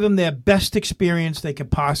want to give them their best experience they could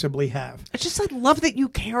possibly have. It's just, I love that you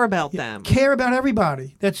care about them. Care about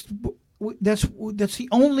everybody. That's the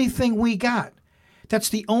only thing we got. That's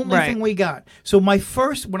the only Right. thing we got. So my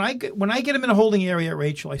first, when I get them in a holding area at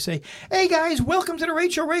Rachel, I say, "Hey guys, welcome to the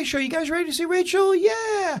Rachel Ray Show. You guys ready to see Rachel?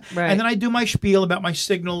 Yeah." Right. And then I do my spiel about my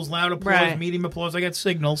signals, loud applause, Right. medium applause. I got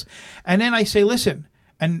signals, and then I say, "Listen."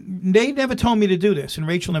 And they never told me to do this, and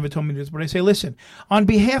Rachel never told me this, but I say, listen, on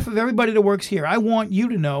behalf of everybody that works here, I want you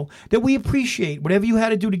to know that we appreciate whatever you had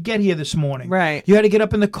to do to get here this morning. Right. You had to get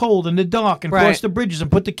up in the cold and the dark and Right. cross the bridges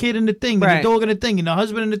and put the kid in the thing and Right. the dog in the thing and the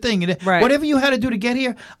husband in the thing. And Right. whatever you had to do to get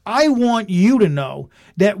here, I want you to know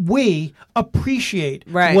that we appreciate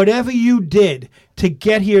Right. whatever you did to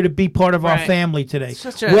get here to be part of our Right. family today.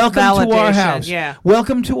 Such a Welcome to our validation, house. yeah.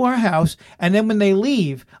 Welcome to our house. And then when they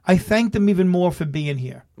leave, I thank them even more for being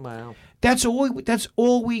here. Wow. That's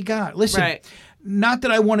all we got. Listen, Right. not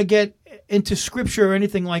that I want to get into scripture or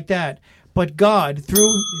anything like that, but God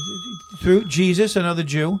through Jesus, another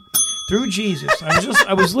Jew, through Jesus.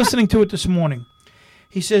 I was listening to it this morning.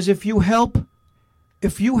 He says if you help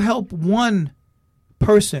one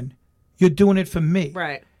person, you're doing it for me.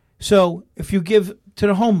 Right. So if you give to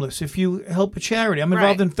the homeless, if you help a charity, I'm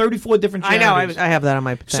involved Right. in 34 different I charities. know. I have that on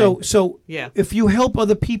my thing. So Yeah. if you help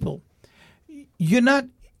other people, you're not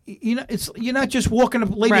just walking a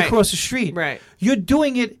lady Right. across the street. Right. You're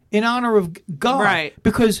doing it in honor of God. Right.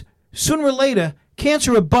 Because sooner or later,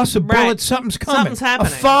 cancer, a bus, a Right. bullet, something's coming. Something's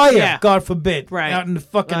happening. A fire, Yeah. God forbid. Right. Out in the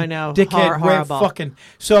fucking I know. dickhead Horrible. fucking.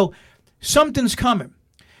 So something's coming.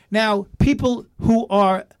 Now, people who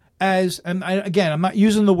are I'm not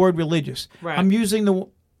using the word religious. Right. I'm using the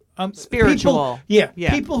Spiritual. People,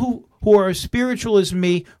 Yeah. people who are as spiritual as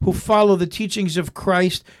me, who follow the teachings of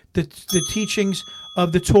Christ, the teachings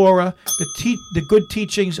of the Torah, the good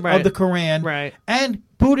teachings Right. of the Quran, Right. and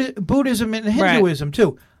Buddhism and Hinduism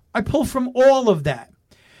too. I pull from all of that.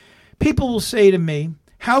 People will say to me,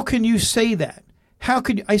 "How can you say that?" How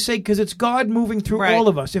could I say? Because it's God moving through Right. all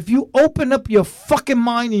of us. If you open up your fucking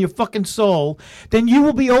mind and your fucking soul, then you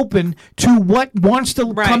will be open to what wants to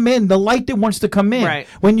Right. come in, the light that wants to come in. Right.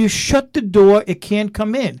 When you shut the door, it can't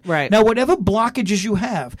come in. Right. Now, whatever blockages you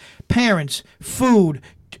have, parents, food,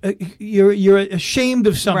 you're ashamed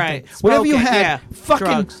of something. Right. Whatever you Smoking, had, yeah. fucking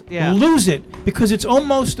Drugs, yeah. lose it because it's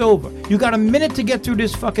almost over. You got a minute to get through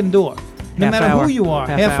this fucking door. No Half matter hour. who you are.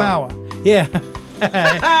 Half Half hour. hour. Yeah.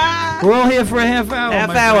 We're all here for a half hour. Half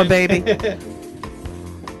my hour, friend. baby.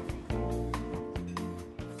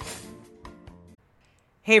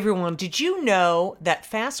 Hey everyone, did you know that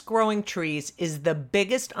Fast Growing Trees is the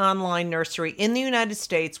biggest online nursery in the United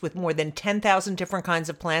States with more than 10,000 different kinds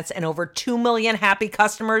of plants and over 2 million happy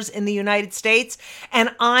customers in the United States?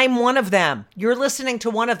 And I'm one of them. You're listening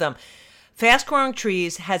to one of them. Fast Growing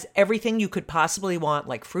Trees has everything you could possibly want,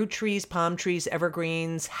 like fruit trees, palm trees,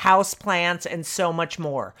 evergreens, house plants, and so much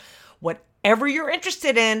more. Whatever you're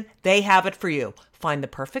interested in, they have it for you. Find the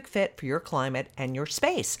perfect fit for your climate and your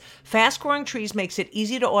space. Fast Growing Trees makes it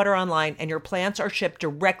easy to order online, and your plants are shipped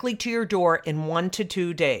directly to your door in 1 to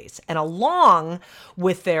 2 days. And along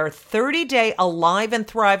with their 30-day Alive and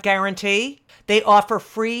Thrive guarantee, they offer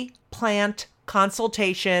free plant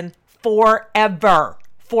consultation forever.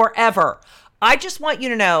 I just want you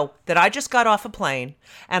to know that I just got off a plane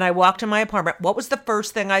and I walked to my apartment. What was the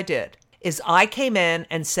first thing I did? Is I came in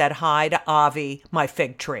and said hi to Avi, my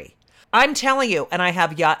fig tree. I'm telling you, and I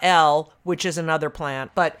have Yael, which is another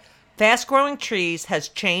plant, but Fast Growing Trees has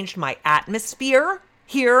changed my atmosphere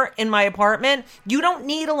here in my apartment. You don't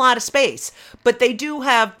need a lot of space, but they do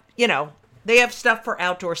have, they have stuff for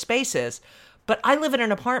outdoor spaces. But I live in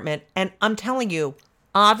an apartment, and I'm telling you,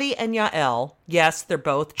 Avi and Yael, yes, they're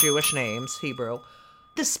both Jewish names, Hebrew.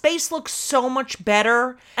 The space looks so much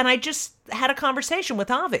better. And I just had a conversation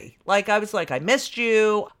with Avi. Like, I was like, I missed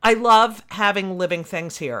you. I love having living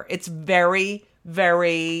things here. It's very,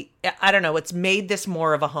 very, I don't know, it's made this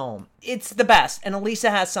more of a home. It's the best. And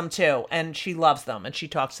Elisa has some too. And she loves them. And she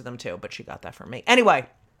talks to them too. But she got that from me. Anyway,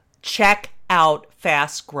 check out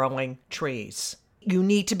Fast Growing Trees. You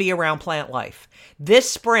need to be around plant life. This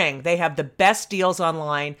spring, they have the best deals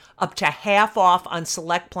online, up to half off on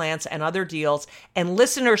select plants and other deals. And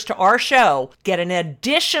listeners to our show get an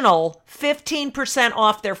additional 15%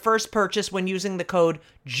 off their first purchase when using the code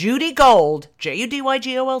JudyGold,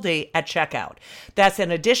 JUDYGOLD, at checkout. That's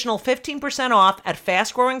an additional 15% off at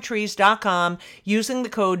fastgrowingtrees.com using the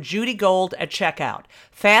code JudyGold at checkout.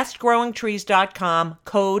 Fastgrowingtrees.com,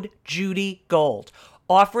 code JudyGold.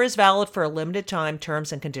 Offer is valid for a limited time.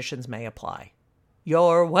 Terms and conditions may apply.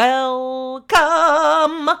 You're welcome.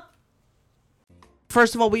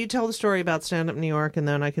 First of all, will you tell the story about Stand Up New York, and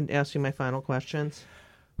then I can ask you my final questions?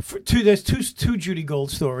 There's two Judy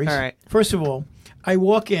Gold stories. All right. First of all, I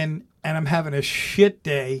walk in and I'm having a shit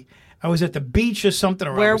day. I was at the beach or something,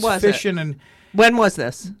 or Where I was was fishing, it? and When was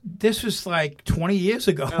this? this was like 20 years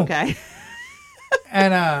ago. Okay.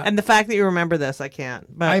 And the fact that you remember this, I can't.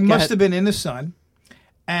 But I go must ahead. have been in the sun.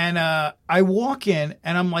 And I walk in,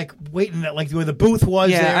 and I'm like waiting at like where the booth was.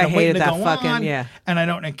 Yeah, there, I I'm waiting hated to that go fucking- on, yeah. And I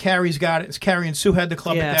don't. And Carrie's got it. It's Carrie and Sue had the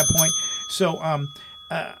club Yeah. at that point. So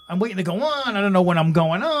I'm waiting to go on. I don't know when I'm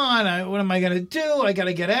going on. What am I gonna do? I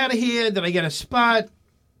gotta get out of here. Did I get a spot?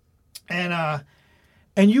 And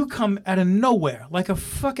you come out of nowhere like a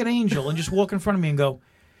fucking angel and just walk in front of me and go,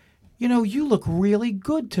 you look really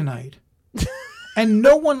good tonight. And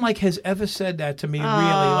no one has ever said that to me,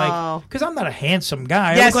 really, because I'm not a handsome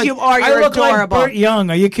guy. Yes, I look you are. I You're look adorable. like Burt Young.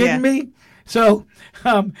 Are you kidding Yeah. me? So,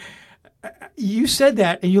 you said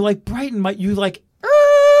that, and you brightened my. You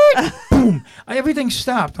boom! Everything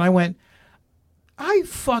stopped, and I went.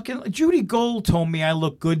 Judy Gold told me I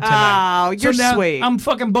look good tonight. Oh, you're so now sweet. I'm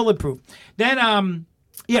fucking bulletproof. Then,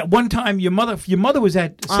 one time your mother was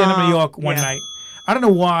at Stand Up New York one yeah. night. I don't know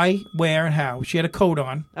why, where, and how. She had a coat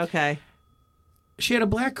on. Okay. She had a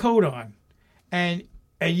black coat on, and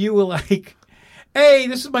you were like, "Hey,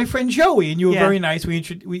 this is my friend Joey," and you were Yeah. very nice.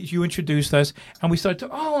 You introduced us, and we started to,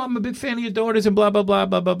 "Oh, I'm a big fan of your daughters," and blah blah blah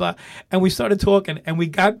blah blah blah, and we started talking, and we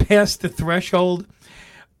got past the threshold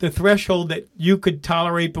that you could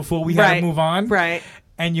tolerate before we had Right. to move on, Right.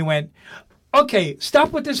 And you went, "Okay,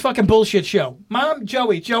 stop with this fucking bullshit show, Mom,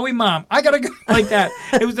 Joey, Mom, I gotta go," like that.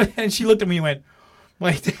 It was, and she looked at me and went,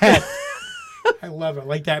 like that. I love her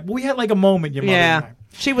like that. But we had a moment, your mother and I.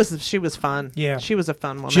 She was fun. Yeah. She was a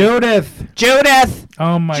fun woman. Judith.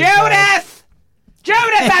 Oh my God.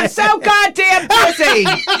 Judith, I'm so goddamn busy.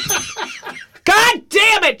 God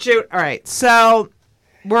damn it, Judith. All right, so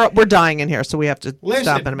we're dying in here, so we have to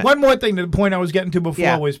stop in a minute. One more thing to the point I was getting to before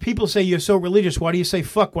Yeah. was people say you're so religious. Why do you say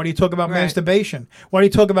fuck? Why do you talk about Right. masturbation? Why do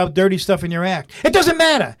you talk about dirty stuff in your act? It doesn't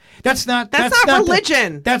matter. That's not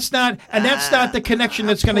religion. That's not the connection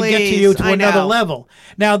that's going to get to you please, to I another know. level.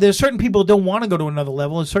 Now, there's certain people who don't want to go to another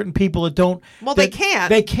level, and certain people that don't. Well, they that- can't.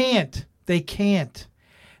 They can't. They can't.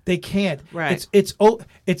 They can't. Right.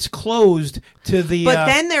 It's closed to the. But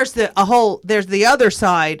then there's the other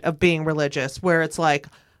side of being religious, where it's like,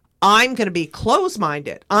 I'm going to be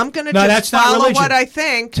closed-minded. I'm going to No, just that's not follow religion. what I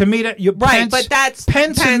think. To me, Right, but that's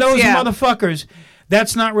Pence and Pence, those yeah. motherfuckers.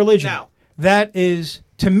 That's not religion. No. That is,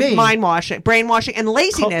 to me, Mind washing, brainwashing, and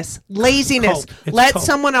laziness. Laziness. Cult. It's Let cult.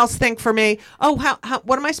 someone else think for me. Oh, how?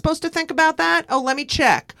 What am I supposed to think about that? Oh, let me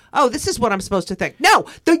check. Oh, this is what I'm supposed to think. No,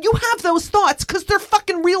 you have those thoughts because they're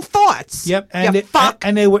fucking real thoughts. Yep, fuck.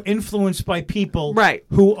 and they were influenced by people, Right.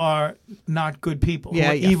 who are not good people, Yeah,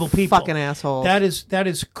 who are you evil people, fucking assholes. That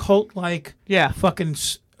is cult like, Yeah. fucking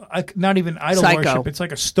not even idol Psycho. worship. It's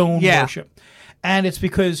like a stone Yeah. worship, and it's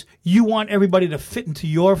because you want everybody to fit into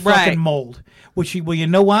your fucking Right. mold. Well, you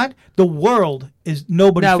know what? The world is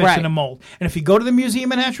nobody No, fits right. in a mold, and if you go to the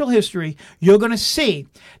Museum of Natural History, you're going to see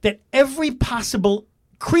that every possible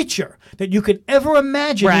creature that you could ever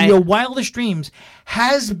imagine in Right. your wildest dreams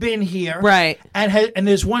has been here, Right. and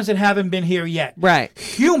there's ones that haven't been here yet. Right.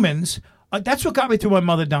 Humans That's what got me through my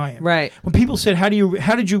mother dying. Right. When people said,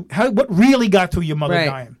 what really got through your mother Right.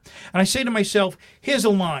 dying? And I say to myself, here's a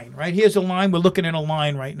line, right? Here's a line. We're looking at a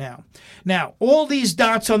line right now. Now, all these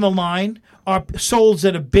dots on the line are souls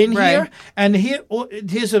that have been Right. here. And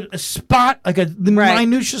here's a spot, like a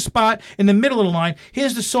minutia spot in the middle of the line.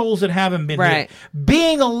 Here's the souls that haven't been Right. here.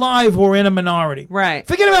 Being alive, we're in a minority. Right.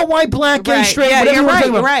 Forget about white, black, gay, Right. straight, Yeah, whatever you're you wanna right, talk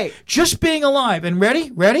about. right. Just being alive. And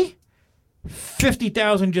ready?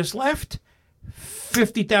 50,000 just left.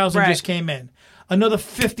 50,000 Right. just came in. Another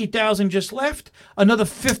 50,000 just left. Another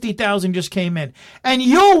 50,000 just came in. And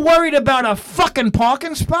you're worried about a fucking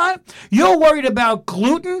parking spot? You're worried about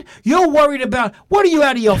gluten? You're worried about... What are you,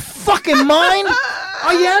 out of your fucking mind?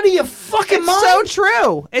 Are you out of your fucking mind? It's so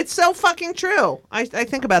true. It's so fucking true. I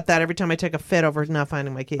think about that every time I take a fit over not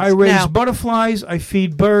finding my keys. I raise Now- butterflies, I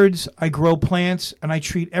feed birds, I grow plants, and I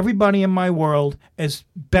treat everybody in my world as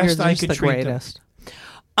best You're I just could the treat them. greatest.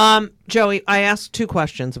 Joey, I asked 2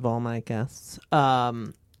 questions of all my guests.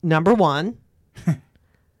 Number 1,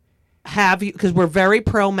 have you, because we're very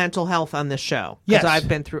pro mental health on this show. Yes.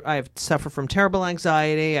 I've suffered from terrible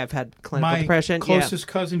anxiety. I've had clinical My depression. closest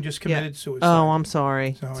cousin just committed suicide. Oh, I'm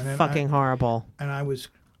sorry. So, and It's then fucking horrible. and I was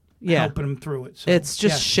Yeah. helping him through it. So, It's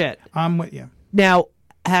just yes, shit. I'm with you. Now,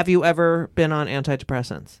 have you ever been on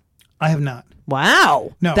antidepressants? I have not.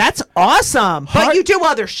 Wow. No. That's awesome. Heart- But you do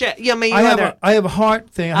other shit. Yeah, I mean, you I have other... a heart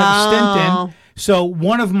thing. I have a stent Oh. in. So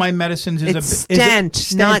one of my medicines is It's a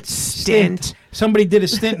stent, not stint. Somebody did a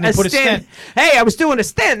stint and they put a stent. Hey, I was doing a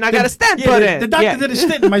stint and I got a stent Yeah, put the, in. the doctor Yeah. did a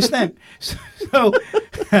stint in my stent. So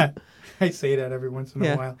I say that every once in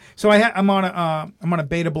Yeah. a while. So I'm on a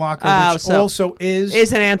beta blocker, Oh, which so also is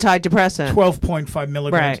Is an antidepressant. 12.5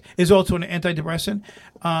 milligrams. Right. Is also an antidepressant.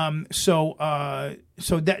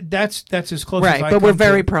 So that's as close as Right, I but we're come to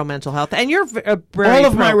very it. pro mental health, and you're very All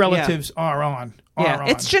of my pro- relatives are on. Yeah,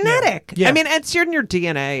 it's genetic. Yeah. I mean, it's in your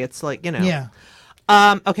DNA. It's like, you know. Yeah.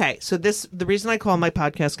 Okay, so the reason I call my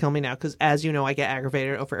podcast "Kill Me Now" because, as you know, I get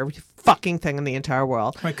aggravated over every fucking thing in the entire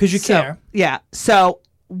world. Right, 'cause you care. Yeah. So,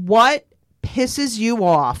 what pisses you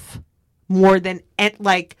off more than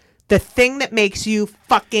like the thing that makes you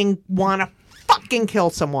fucking want to fucking kill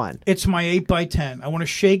someone? It's my 8x10. I want to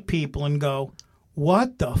shake people and go,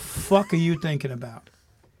 what the fuck are you thinking about?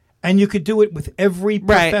 And you could do it with every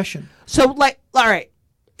profession. So, like, all right,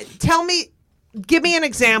 give me an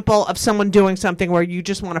example of someone doing something where you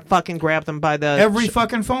just want to fucking grab them by the... Every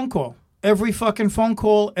fucking phone call. Every fucking phone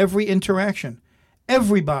call, every interaction.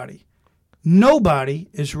 Everybody. Nobody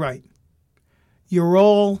is right. You're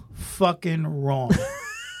all fucking wrong.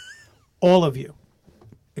 All of you.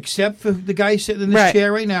 Except for the guy sitting in this Right.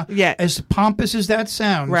 chair right now. Yeah. As pompous as that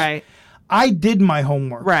sounds. Right. I did my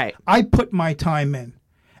homework. Right. I put my time in.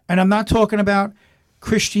 And I'm not talking about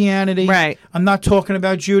Christianity. Right. I'm not talking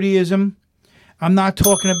about Judaism. I'm not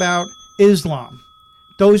talking about Islam.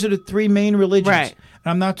 Those are the 3 main religions. Right.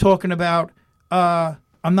 And I'm not talking about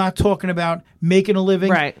making a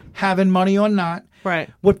living, Right. having money or not. Right.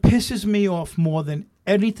 What pisses me off more than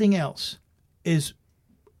anything else is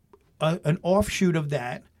an offshoot of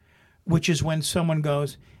that, which is when someone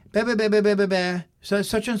goes, bah, bah, bah, bah, bah, bah, bah,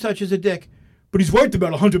 such and such is a dick, but he's worth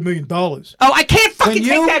about $100 million. Oh, I can't fucking When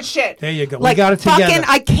take that shit. There you go. Like, we got it together. fucking,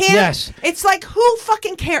 I can't. Yes. It's like, who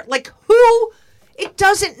fucking cares? Like, who? It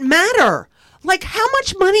doesn't matter. Like, how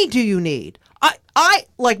much money do you need? I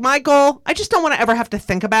like my goal. I just don't want to ever have to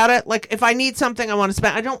think about it. Like, if I need something I want to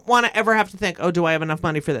spend, I don't want to ever have to think, oh, do I have enough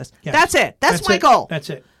money for this? Yes. That's it. That's my it. goal. That's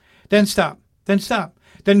it. Then stop.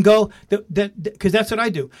 Then go. Because that's what I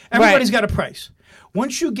do. Everybody's got a price.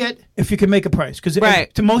 Once you get, if you can make a price, because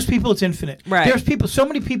Right. to most people it's infinite. Right. There's so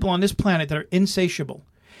many people on this planet that are insatiable.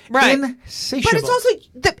 Right. Insatiable. But it's also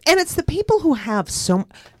and it's the people who have so.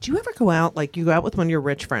 Do you ever go out, like you go out with one of your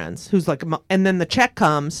rich friends who's like, and then the check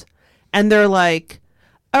comes, and they're like,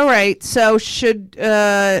 "All right, so should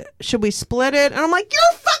we split it?" And I'm like, "You're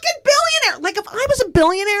a fucking billionaire. Like if I was a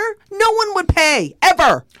billionaire, no one would pay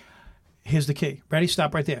ever." Here's the key. Ready?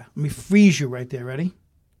 Stop right there. Let me freeze you right there. Ready?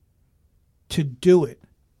 To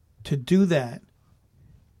do that,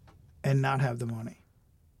 and not have the money.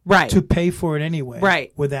 Right. To pay for it anyway.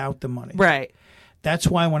 Right. Without the money. Right. That's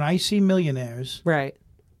why when I see millionaires Right.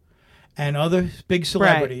 and other big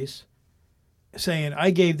celebrities saying, I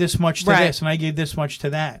gave this much to Right. this and I gave this much to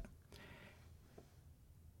that,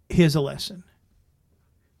 here's a lesson.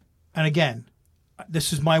 And again,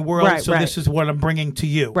 this is my world, Right, so right. this is what I'm bringing to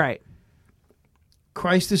you. Right.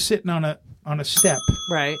 Christ is sitting on a step,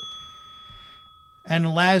 Right.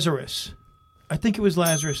 and Lazarus, I think it was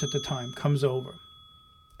Lazarus at the time, comes over.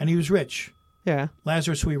 And he was rich. Yeah.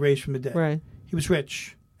 Lazarus, who he raised from the dead. Right. He was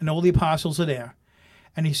rich, and all the apostles are there.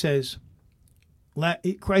 And he says,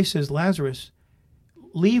 Christ says, Lazarus,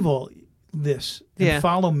 leave all this and Yeah.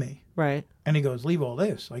 follow me. Right. And he goes, leave all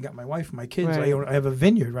this. I got my wife and my kids. Right. I have a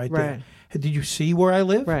vineyard right there. Right. Did you see where I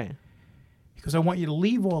live? Right. He goes, I want you to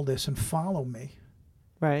leave all this and follow me.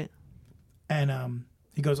 Right. And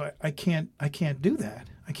he goes, I can't do that.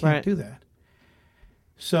 I can't Right. do that.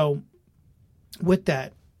 So with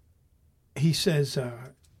that, he says,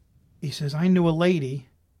 I knew a lady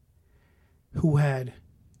who had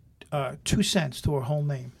 2 cents to her whole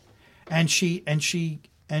name, and she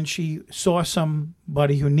saw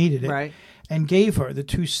somebody who needed it, Right. and gave her the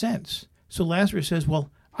 2 cents. So Lazarus says, well,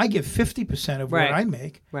 I give 50% of Right. what I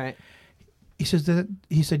make. Right. He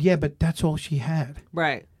said, yeah, but that's all she had.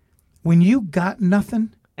 Right. When you got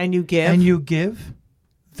nothing And you give. and you give,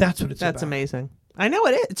 that's what it's about. That's amazing. I know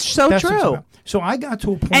it is. It's so That's what it's true. about. So I got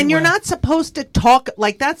to a point And you're where- not supposed to talk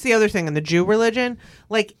like that's the other thing in the Jew religion.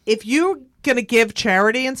 Like if you're gonna give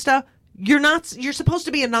charity and stuff, you're supposed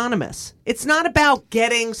to be anonymous. It's not about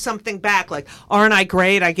getting something back. Like, aren't I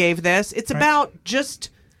great? I gave this. It's about just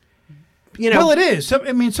Well, it is.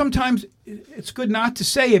 Sometimes it's good not to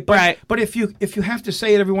say it, but Right. but if you have to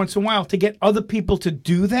say it every once in a while to get other people to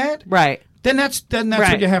do that, right, then that's Right.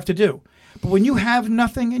 what you have to do. But when you have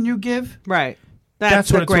nothing and you give, right. that's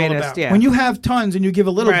the what it's greatest. all about. Yeah. When you have tons and you give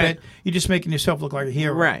a little Right. bit, you're just making yourself look like a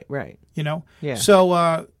hero. right, right. You know? Yeah.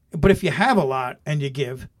 So but if you have a lot and you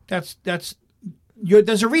give, there's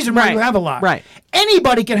a reason why Right. you have a lot. Right.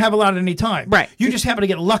 Anybody can have a lot at any time. Right. You just happen to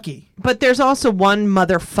get lucky. But there's also one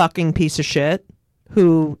motherfucking piece of shit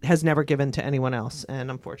who has never given to anyone else, and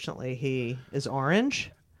unfortunately, he is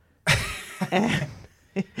orange. And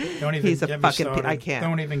Don't even He's a get me fucking started. I can't.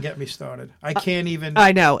 Don't even get me started. I can't even.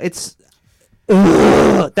 I know it's.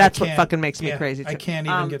 That's what can't- fucking makes me yeah, crazy. I too. can't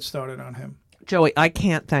even get started on him. Joey, I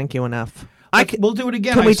can't thank you enough. We'll do it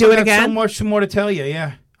again. Can I we still do it got again? So much more to tell you.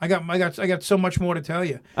 Yeah, I got so much more to tell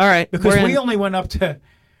you. All right, Because we're we in- only went up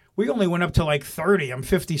to like 30. I'm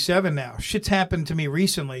 57 now. Shit's happened to me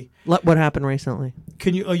recently. What happened recently?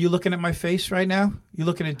 Are you looking at my face right now? You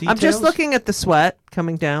looking at details? I'm just looking at the sweat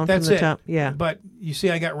coming down That's from the it. top. Yeah. But you see,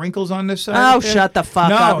 I got wrinkles on this side. Oh, up there? shut the fuck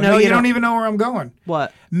no, up. No, you you don't even know where I'm going.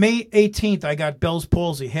 What? May 18th, I got Bell's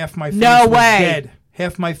palsy. Half my face No was way. dead.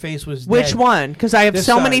 Half my face was dead. Which one? Because I have This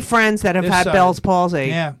so side. many friends that have This had side. Bell's palsy.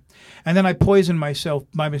 Yeah. And then I poisoned myself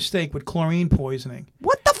by mistake with chlorine poisoning.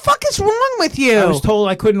 What the fuck is wrong with you? I was told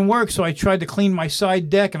I couldn't work, so I tried to clean my side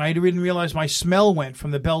deck, and I didn't realize my smell went from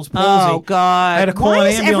the Bell's palsy. Oh God! I had to call Why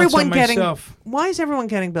an is ambulance everyone on getting? myself. Why is everyone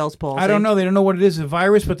getting Bell's palsy? I don't know. They don't know what it is, a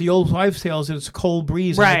virus, but the old wives' tales it's a cold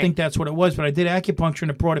breeze. And I Right. think that's what it was. But I did acupuncture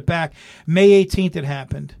and it brought it back. May 18th, it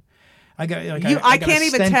happened. I got. Like, I got can't a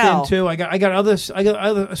even stent tell. in too. I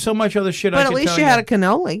got so much other shit. But at least you had a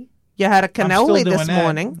cannoli. You had a I'm still cannoli doing this that.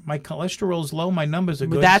 morning. My cholesterol's low. My numbers are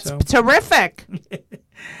good. That's so. terrific.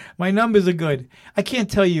 My numbers are good. I can't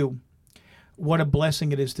tell you what a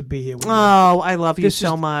blessing it is to be here with you. Oh, I love you This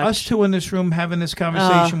so is much. Us two in this room having this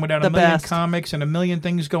conversation without the a million best. comics and a million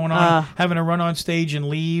things going on, having to run on stage and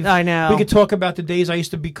leave. I know. We could talk about the days I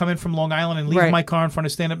used to be coming from Long Island and leave Right. my car in front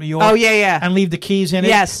of Stand Up New York. Oh, yeah, yeah. And leave the keys in it.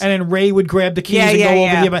 Yes. And then Ray would grab the keys Yeah, and yeah, go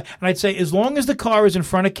over yeah. here. And I'd say, as long as the car is in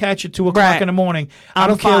front of Catch at 2:00 Right. in the morning, I I'm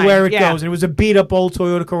don't care fine. where it Yeah. goes. And it was a beat up old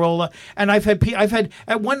Toyota Corolla. And I've had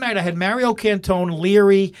at one night I had Mario Cantone,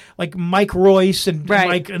 Leary, like Mike Royce, and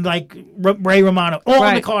Right. like Ray Romano, all in the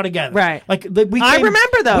Right. car together. Right. Like we. I Came,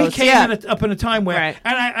 remember We those, came yeah. up in a time where, Right.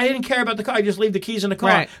 and I didn't care about the car. I just leave the keys in the car.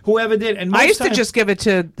 Right. Whoever did, and I most used to times- just give it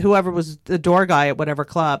to whoever was the door guy at whatever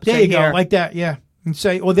club. there Say, you go, "Here." like that, yeah. And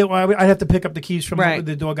say, I'd have to pick up the keys from Right.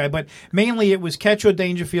 the door guy, but mainly it was Catch or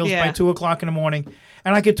Dangerfields Yeah. by 2:00 in the morning,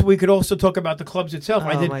 and we could also talk about the clubs itself.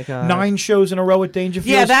 I Oh, did my God. 9 shows in a row at Dangerfields.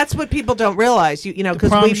 Yeah, that's what people don't realize. You know, because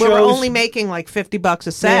prom we were shows. only making like $50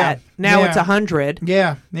 a set. Yeah, Now yeah. it's 100.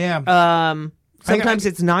 yeah. Sometimes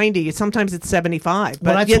it's 90. Sometimes it's 75. Well,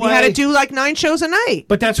 But that's you had why- to do like 9 shows a night.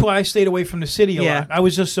 But that's why I stayed away from the city a Yeah. lot. I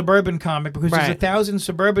was a suburban comic because there's Right. 1,000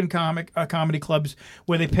 suburban comedy clubs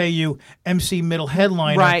where they pay you MC middle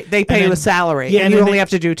headliner. Right. They pay and you then- a salary. Yeah, and and you then only they- have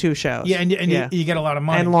to do 2 shows. Yeah, and you get a lot of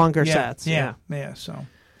money. And longer Yeah, sets, Yeah, so.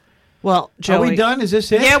 Well, Joey. Are we done? Is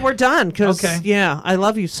this it? Yeah, we're done. Cause, Okay. Yeah, I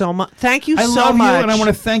love you so much. Thank you I so love much. you, and I want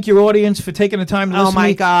to thank your audience for taking the time to Oh, listen my to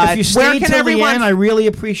me. God. If you Where stayed can till everyone- the end, I really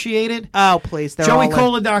appreciate it. Oh, please. They're all in.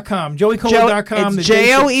 JoeyCola.com. JoeyCola.com. It's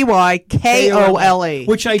JoeyKOLA.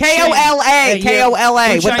 Which I KOLA. changed.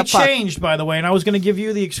 KOLA. Which What I the fuck? changed, by the way, and I was going to give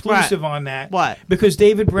you the exclusive on that. What? Because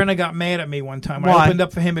David Brenner got mad at me one time when I Why? opened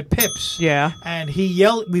up for him at Pips. Yeah. And he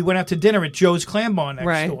yelled. We went out to dinner at Joe's Clam Bar next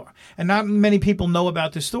Right. door. And not many people know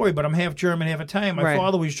about this story, but I'm half German, half Italian. My Right.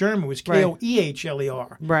 father was German. It was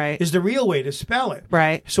Koehler. Right. Is the real way to spell it.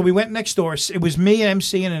 Right. So we went next door. It was me,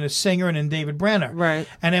 MC, and a singer, and then David Brenner. Right.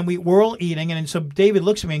 And then we're all eating, and then so David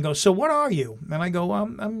looks at me and goes, "So what are you?" And I go,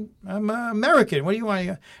 "I'm American. What do you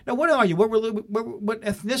want?" No, what are you? What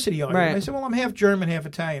ethnicity are you? Right. And I said, "Well, I'm half German, half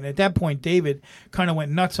Italian." At that point, David kind of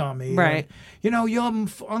went nuts on me. Right. Your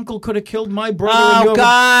uncle could have killed my brother. Oh,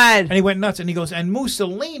 God. And he went nuts. And he goes, "And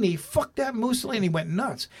Mussolini, fuck that Mussolini." He went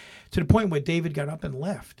nuts to the point where David got up and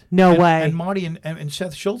left. No And- way. And Marty and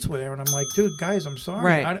Seth Schultz were there, and I'm like, "Dude, guys, I'm sorry.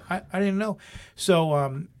 Right. I didn't know."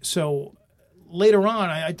 So later on,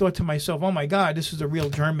 I thought to myself, "Oh my God, this is a real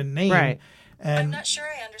German name." Right. And I'm not sure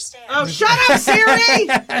I understand. Oh, shut up,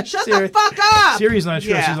 Siri! Shut Siri- the fuck up! Siri's not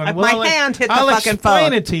sure Yeah, she's on it. my hand hit the I'll fucking explain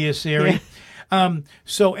phone. it to you, Siri.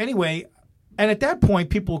 So anyway, and at that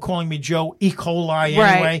point, people were calling me Joe E. coli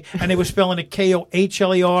anyway, and they were spelling it Kohler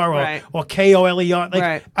Right. or Koler. Like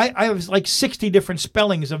Right. I was like 60 different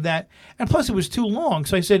spellings of that, and plus it was too long.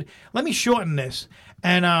 So I said, let me shorten this.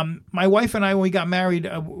 And my wife and I, when we got married,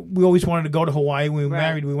 we always wanted to go to Hawaii. When we were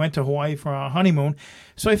married, we went to Hawaii for our honeymoon.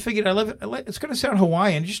 So I figured it's going to sound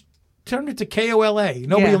Hawaiian. Just turn it to Kola.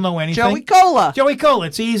 Nobody will know anything. Joey Cola. Joey Cola.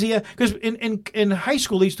 It's easier because in high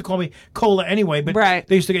school they used to call me Cola anyway, but Right.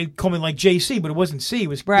 they used to call me like JC, but it wasn't C, it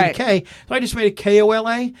was Right. with K. So I just made it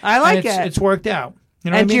Kola. I like and it. It's worked out. You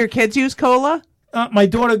know And what do I your mean? kids use cola? My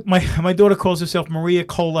daughter calls herself Maria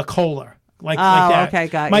Cola. Like that. Okay,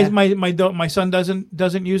 got my, ya. my son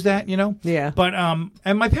doesn't use that, Yeah. But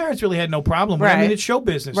and my parents really had no problem with it. I Right. mean, it's show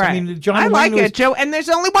business. Right. I mean, John I Wayne like was, it, Joe. And there's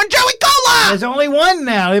only one Joey Cola. There's only one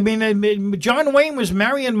now. I mean, John Wayne was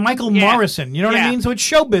marrying Michael Yeah. Morrison. You know what I Yeah. mean? So it's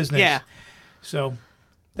show business. Yeah. So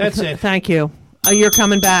that's it. Thank you. You're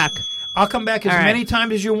coming back. I'll come back as All right. many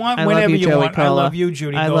times as you want, I love whenever you, you Joey want. I Cola. love you,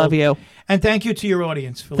 Judy. I Gold. love you. And thank you to your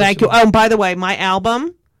audience for Thank you. listening. Oh, and by the way, my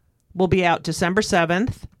album will be out December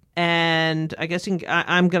 7th. And I guess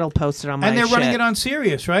I'm going to post it on my And they're running shit. it on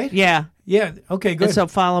Sirius, right? Yeah. Yeah. Okay, good. And so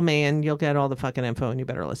follow me and you'll get all the fucking info and you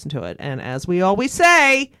better listen to it. And as we always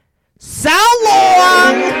say, so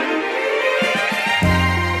long!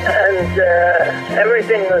 And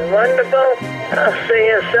everything was wonderful. I'll see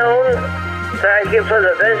you soon. Thank you for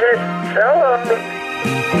the visit.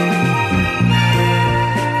 So long.